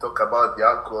we talk about the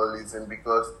alcoholism,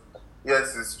 because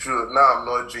yes, it's true. Now I'm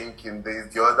not drinking.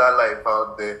 There's the other life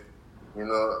out there,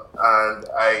 and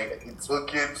it's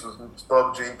okay to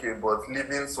stop drinking, but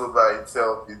living sober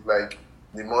itself is like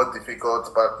the more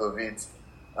difficult part of it.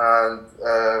 And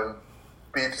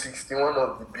page 61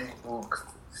 of the big book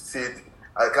said,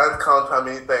 I can't count how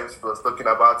many times it was talking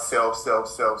about self.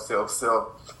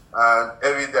 And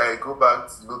every day I go back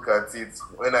to look at it.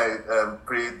 When I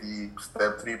pray the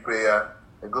step 3 prayer,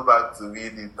 I go back to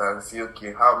read it and see,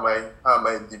 okay, how am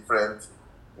I different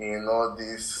in all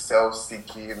this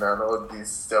self-seeking and all this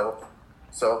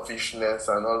selfishness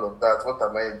and all of that? What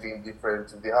am I doing different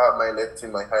today? How am I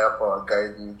letting my higher power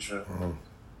guide me through? Mm-hmm.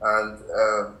 And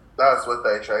that's what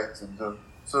I try to do.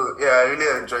 So I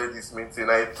really enjoyed this meeting.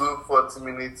 I do 40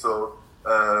 minutes of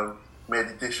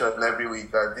meditation every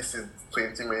week, and this is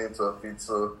 20 minutes of it.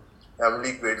 So I'm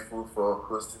really grateful for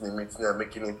hosting the meeting and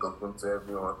making it open to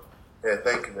everyone.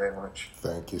 Thank you very much.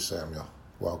 Thank you, Samuel.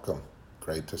 Welcome.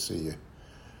 Great to see you.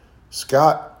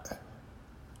 Scott.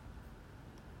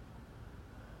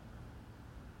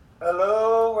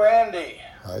 Hello, Randy.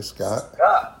 Hi, Scott.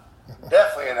 Scott.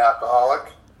 Definitely an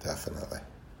alcoholic. Definitely.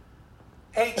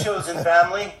 Hey, chosen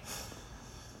family.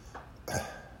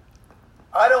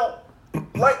 I don't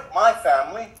like my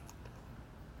family.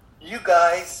 You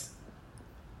guys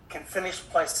can finish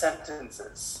my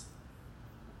sentences.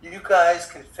 You guys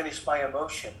can finish my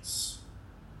emotions.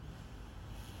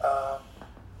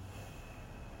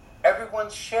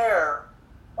 Everyone's share.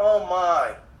 Oh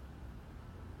my.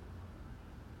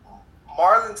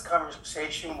 Marlon's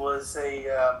conversation was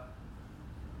a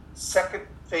second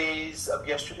phase of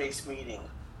yesterday's meeting,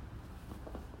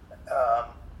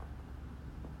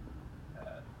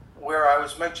 where I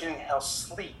was mentioning how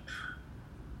sleep,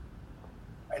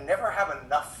 I never have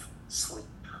enough sleep.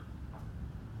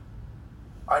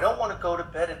 I don't want to go to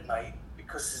bed at night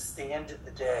because it's the end of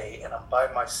the day and I'm by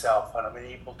myself and I'm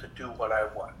able to do what I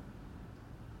want.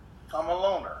 I'm a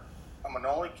loner. I'm an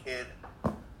only kid,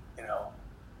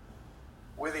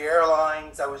 With the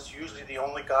airlines, I was usually the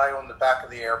only guy on the back of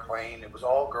the airplane. It was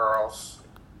all girls.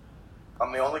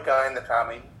 I'm the only guy in the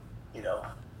family,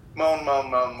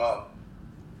 moan.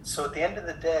 So at the end of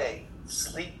the day,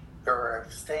 sleep or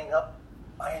staying up,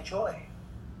 I enjoy.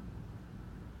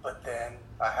 But then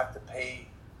I have to pay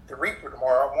the reaper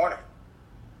tomorrow morning.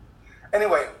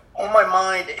 Anyway, on my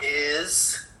mind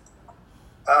is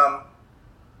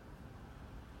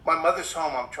my mother's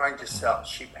home I'm trying to sell.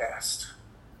 She passed.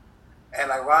 And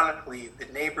ironically, the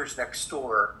neighbors next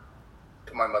door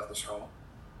to my mother's home,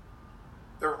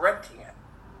 they're renting it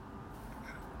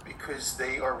because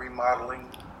they are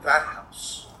remodeling that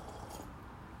house.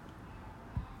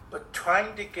 But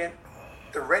trying to get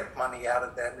the rent money out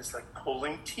of them is like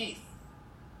pulling teeth.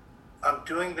 I'm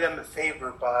doing them a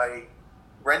favor by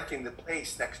renting the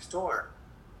place next door.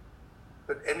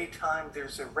 But anytime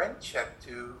there's a rent check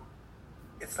due,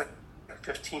 it's like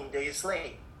 15 days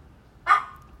late.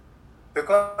 They're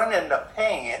going to end up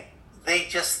paying it. They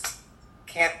just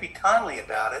can't be timely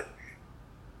about it.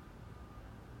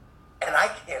 And I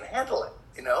can't handle it,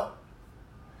 you know?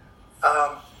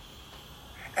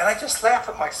 And I just laugh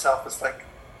at myself. It's like,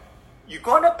 you're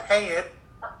going to pay it,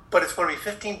 but it's going to be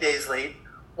 15 days late.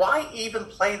 Why even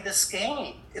play this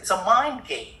game? It's a mind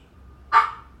game.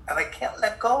 And I can't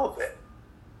let go of it.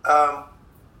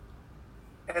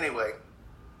 Anyway,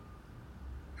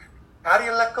 how do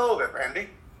you let go of it, Randy?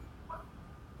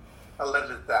 I'll let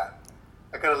it at that.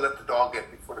 I gotta let the dog in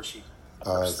before she...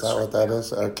 Is that what that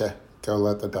is? Okay, go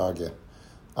let the dog in.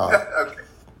 Okay.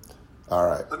 All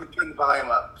right. Let me turn the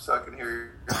volume up so I can hear you.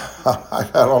 I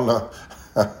don't know.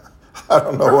 I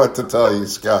don't know what to tell you,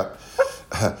 Scott.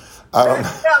 I don't.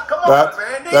 Yeah, come on,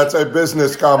 Randy. That's a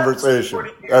business conversation.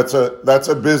 That's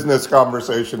a business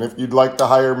conversation. If you'd like to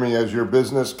hire me as your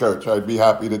business coach, I'd be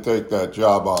happy to take that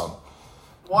job on.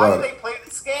 Why do they play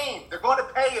this game? They're going to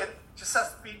pay it. Just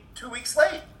has to be 2 weeks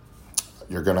late.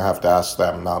 You're going to have to ask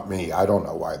them, not me. I don't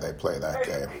know why they play that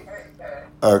game.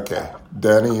 Okay,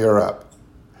 Danny, you're up.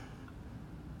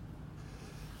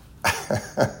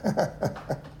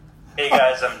 Hey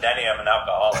guys, I'm Denny. I'm an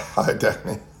alcoholic. Hi,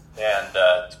 Danny. And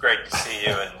it's great to see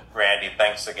you. And Randy,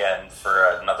 thanks again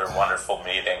for another wonderful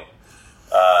meeting.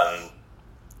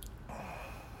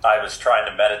 I was trying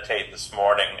to meditate this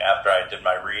morning after I did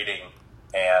my reading,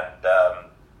 and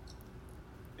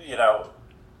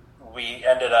we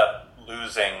ended up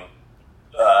losing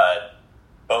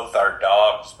both our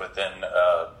dogs within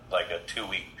like a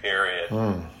 2-week period.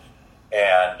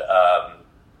 And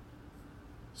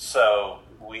so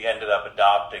we ended up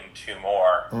adopting 2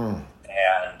 more.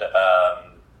 And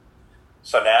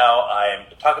so now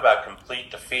talk about complete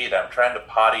defeat. I'm trying to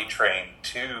potty train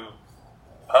 2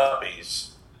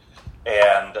 puppies.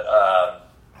 And,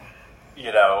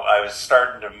 I was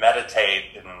starting to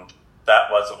meditate, and that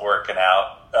wasn't working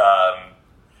out.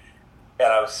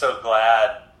 And I was so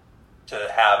glad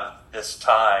to have this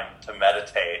time to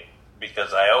meditate,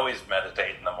 because I always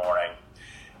meditate in the morning.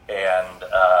 And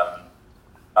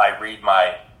I read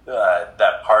my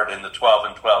that part in the 12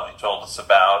 and 12 you told us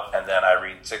about, and then I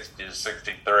read 60 to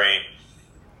 63.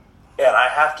 And I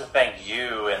have to thank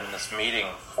you in this meeting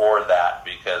for that,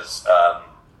 because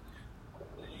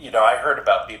I heard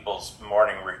about people's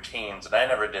morning routines, and I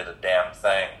never did a damn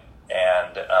thing.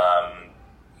 And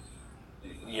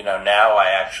now I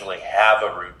actually have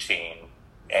a routine,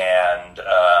 and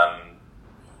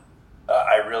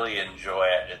I really enjoy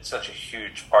it. It's such a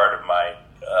huge part of my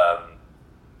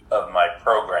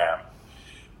program.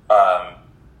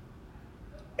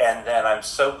 And then I'm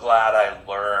so glad I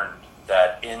learned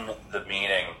that in the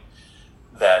meeting,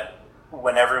 that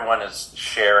when everyone is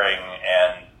sharing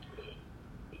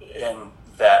and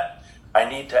that I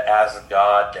need to ask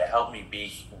God to help me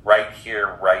be right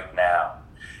here, right now.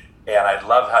 And I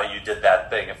love how you did that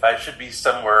thing. If I should be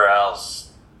somewhere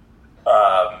else,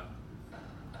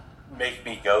 make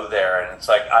me go there. And it's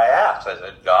like, I asked, I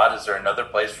said, God, is there another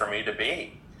place for me to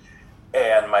be?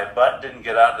 And my butt didn't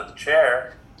get out of the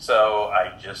chair, so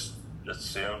I just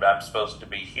assumed I'm supposed to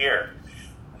be here.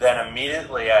 Then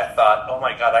immediately I thought, oh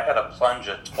my God, I got to plunge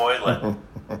a toilet.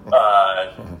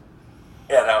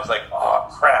 And I was like, oh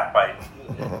crap.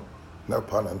 No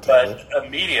pun intended. But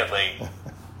immediately,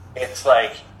 it's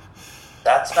like,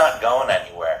 that's not going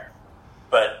anywhere.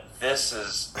 But this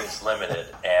is limited.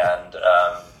 And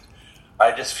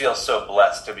I just feel so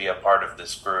blessed to be a part of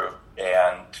this group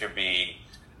and to be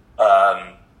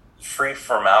free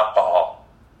from alcohol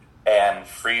and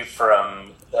free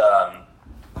from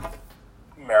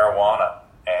marijuana,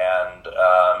 and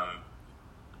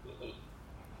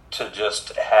to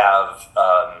just have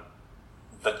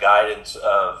the guidance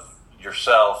of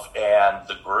yourself and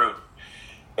the group,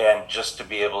 and just to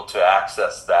be able to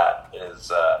access that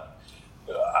is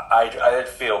I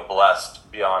feel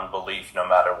blessed beyond belief, no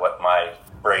matter what my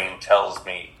brain tells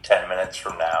me 10 minutes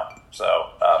from now.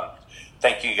 So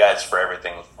thank you guys for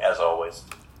everything, as always.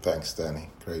 Thanks, Danny.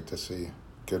 Great to see you.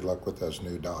 Good luck with those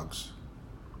new dogs.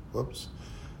 Whoops.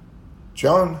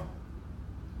 John.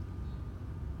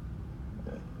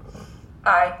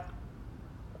 Hi,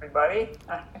 everybody.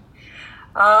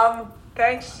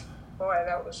 Thanks. Boy,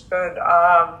 that was good.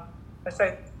 I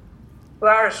think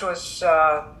Lars was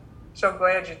so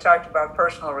glad you talked about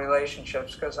personal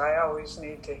relationships, because I always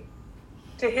need to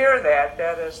hear that.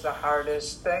 That is the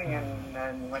hardest thing,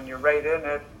 and when you're right in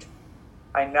it,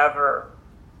 I never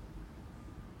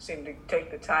seem to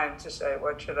take the time to say,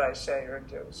 what should I say or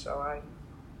do? So I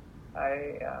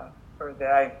heard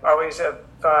that. I always have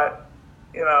thought,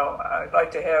 I'd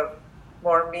like to have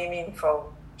more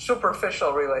meaningful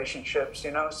superficial relationships, you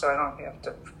know, so I don't have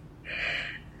to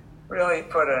really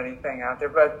put anything out there.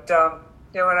 But,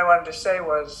 what I wanted to say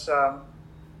was, I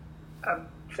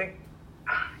think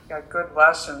I got good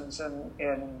lessons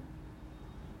in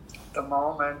the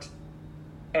moment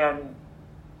and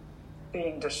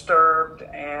being disturbed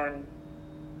and,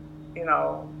 you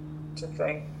know, to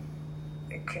think,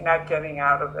 not getting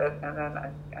out of it. And then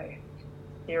I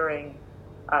hearing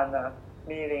on the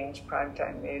meetings,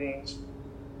 primetime meetings,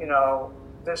 you know,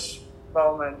 this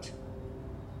moment,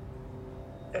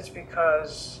 it's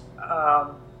because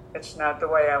it's not the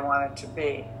way I want it to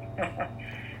be.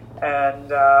 And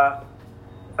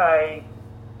if I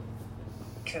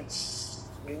can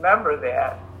remember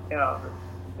that, you know,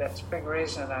 that's a big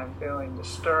reason I'm feeling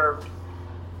disturbed,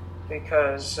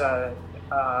 because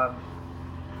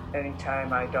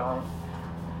anytime I don't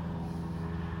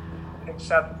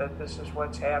accept that this is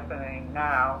what's happening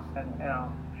now, and you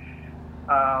know,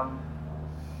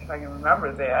 if I can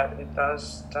remember that, it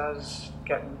does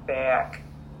get me back.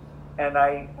 And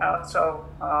I also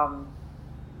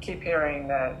keep hearing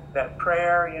that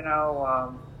prayer, you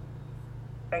know,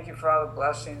 thank you for all the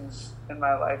blessings in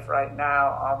my life right now.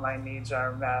 All my needs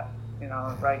are met, you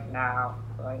know, right now.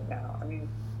 I mean,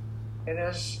 it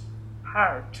is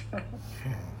hard,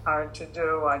 hard to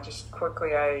do. I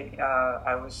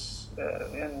was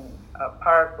in a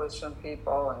park with some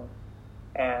people,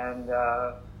 and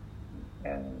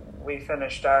we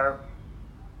finished our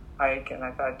hike, and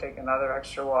I thought I'd take another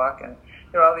extra walk, and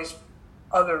there were all these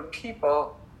other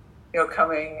people, you know,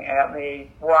 coming at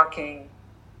me, walking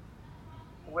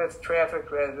with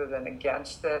traffic rather than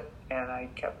against it, and I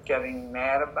kept getting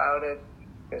mad about it,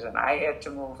 because then I had to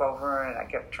move over, and I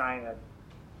kept trying to,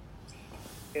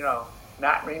 you know,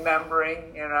 not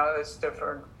remembering, you know, it's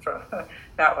different from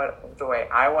not the way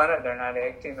I want it. They're not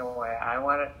acting the way I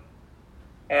want it.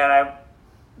 And I'm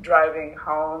driving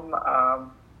home,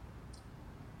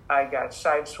 I got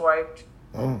sideswiped,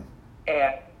 and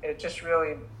it just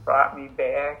really brought me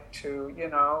back to, you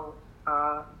know,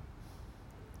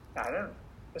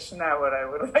 it's not what I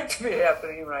would like to be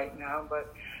happening right now,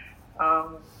 but I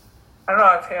don't know,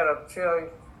 I've had a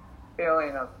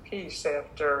feeling of peace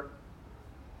after,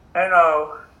 I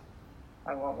know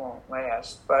I won't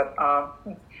last, but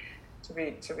to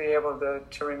be able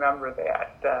to remember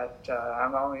that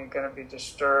I'm only going to be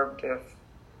disturbed if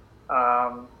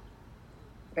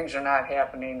things are not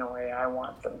happening the way I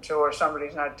want them to, or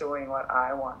somebody's not doing what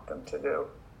I want them to do,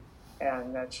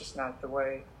 and that's just not the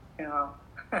way, you know,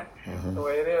 the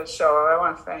way it is. So I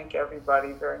want to thank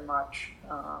everybody very much.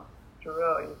 It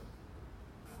really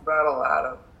brought a lot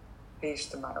of peace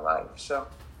to my life. So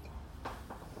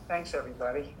thanks,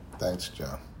 everybody. Thanks,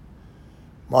 John.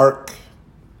 Mark,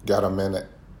 got a minute.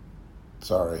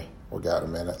 Sorry, we got a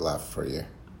minute left for you.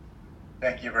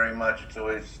 Thank you very much. It's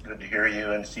always good to hear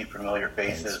you and see familiar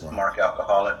faces. Thanks, Mark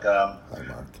Alcoholic. Hi,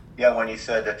 Mark. Yeah, when you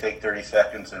said to take 30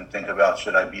 seconds and think about,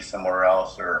 should I be somewhere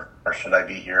else or should I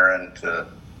be here? And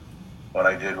what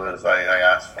I did was I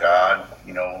asked God,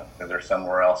 you know, is there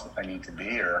somewhere else I need to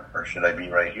be, or should I be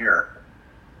right here?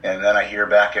 And then I hear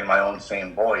back in my own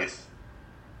same voice,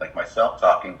 like my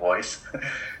self-talking voice,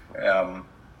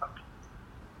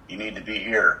 you need to be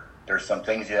here. There's some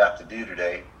things you have to do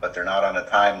today, but they're not on a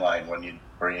timeline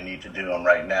where you need to do them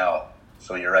right now.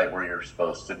 So you're right where you're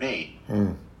supposed to be.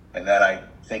 And then I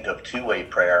think of two-way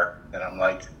prayer, and I'm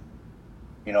like,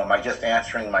 you know, am I just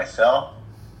answering myself?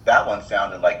 That one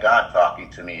sounded like God talking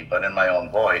to me, but in my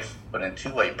own voice. But in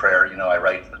two-way prayer, you know, I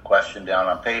write the question down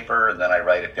on paper, and then I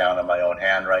write it down in my own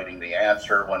handwriting, the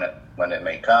answer when it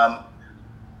may come.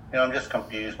 You know, I'm just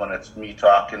confused when it's me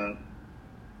talking,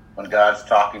 when God's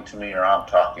talking to me or I'm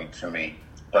talking to me.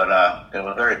 But it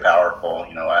was very powerful,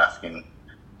 you know, asking,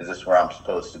 is this where I'm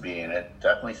supposed to be? And it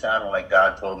definitely sounded like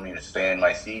God told me to stay in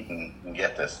my seat and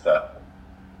get this stuff.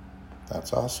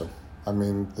 That's awesome. I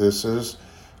mean, this is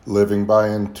living by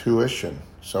intuition.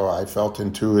 So I felt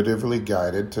intuitively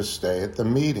guided to stay at the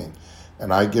meeting.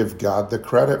 And I give God the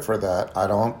credit for that. I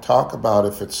don't talk about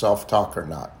if it's self-talk or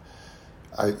not.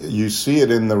 You see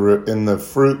it in the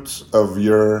fruits of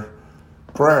your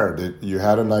prayer. You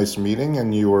had a nice meeting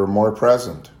and you were more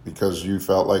present because you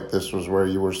felt like this was where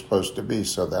you were supposed to be.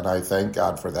 So then I thank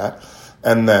God for that.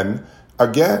 And then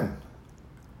again,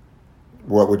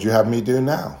 what would you have me do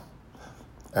now?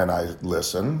 And I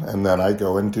listen, and then I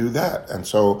go and do that. And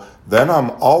so then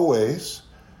I'm always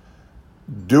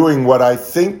doing what I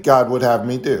think God would have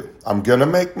me do. I'm going to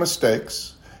make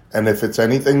mistakes. And if it's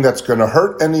anything that's going to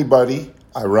hurt anybody,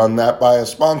 I run that by a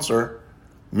sponsor,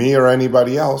 me or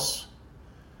anybody else.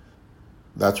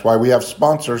 That's why we have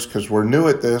sponsors, because we're new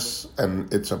at this,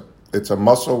 and it's a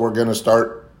muscle we're going to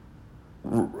start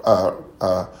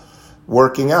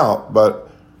working out, but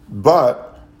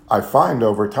I find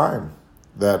over time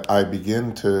that I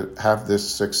begin to have this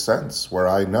sixth sense where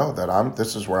I know that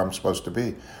this is where I'm supposed to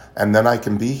be. And then I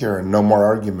can be here and no more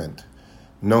argument.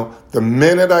 No, the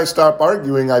minute I stop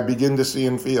arguing, I begin to see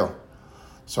and feel.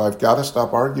 So I've got to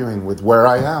stop arguing with where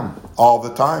I am all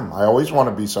the time. I always want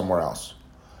to be somewhere else.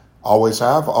 Always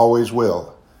have, always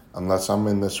will, unless I'm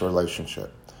in this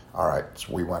relationship. All right,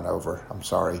 so we went over. I'm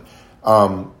sorry.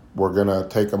 We're going to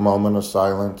take a moment of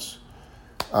silence,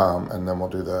 and then we'll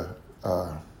do the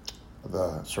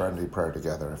Serenity Prayer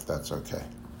together, if that's okay.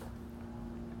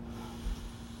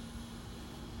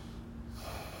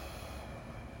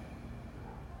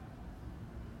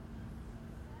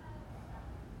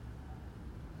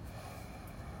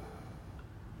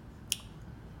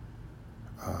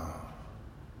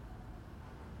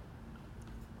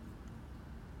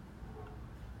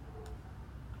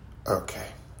 Okay.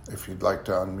 If you'd like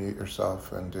to unmute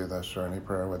yourself and do the Serenity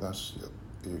Prayer with us,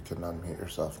 you can unmute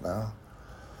yourself now.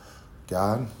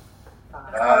 God,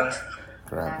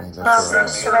 grant me the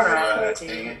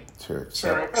serenity to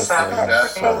accept the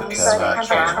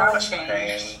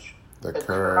change, the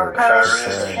courage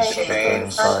to change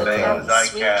things I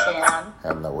can,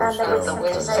 and the wisdom to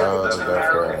know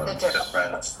the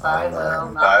difference. Thy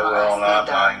will, not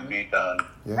mine, be done.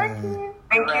 Yay.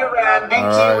 Thank you, Randy.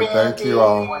 All right, thank you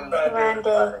all.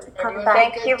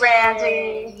 Thank you,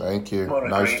 Randy. Thank you.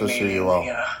 Nice to see you all.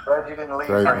 Great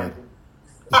meeting.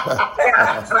 I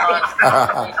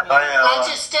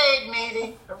just stayed,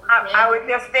 matey. I was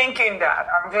just thinking that.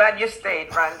 I'm glad you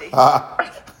stayed, Randy.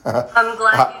 I'm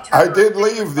glad you I did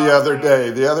leave the other day.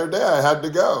 The other day I had to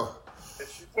go.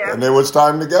 Yeah. And it was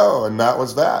time to go, and that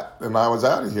was that. And I was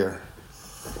out of here.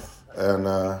 And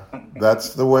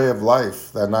that's the way of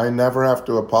life. And I never have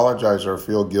to apologize or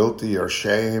feel guilty or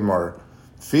shame or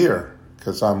fear,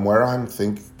 because I'm where I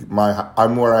think my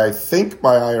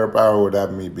higher power would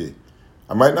have me be.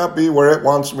 I might not be where it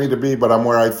wants me to be, but I'm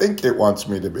where I think it wants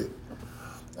me to be.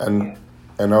 And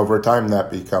over time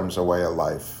that becomes a way of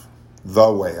life.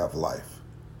 The way of life.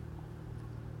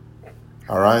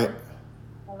 All right?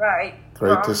 All right.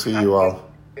 Great to see you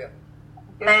all.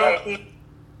 Thank you.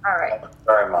 All right.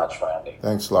 Very much, Randy.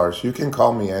 Thanks, Lars. You can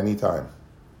call me anytime.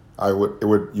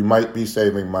 You might be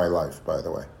saving my life, by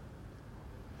the way.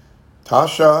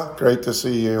 Tasha, great to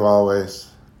see you always.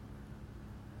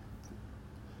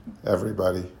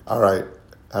 Everybody. All right.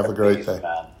 Have a great day.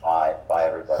 Man. Bye. Bye,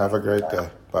 everybody. Have a great day.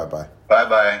 Bye-bye.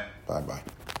 Bye-bye. Bye-bye.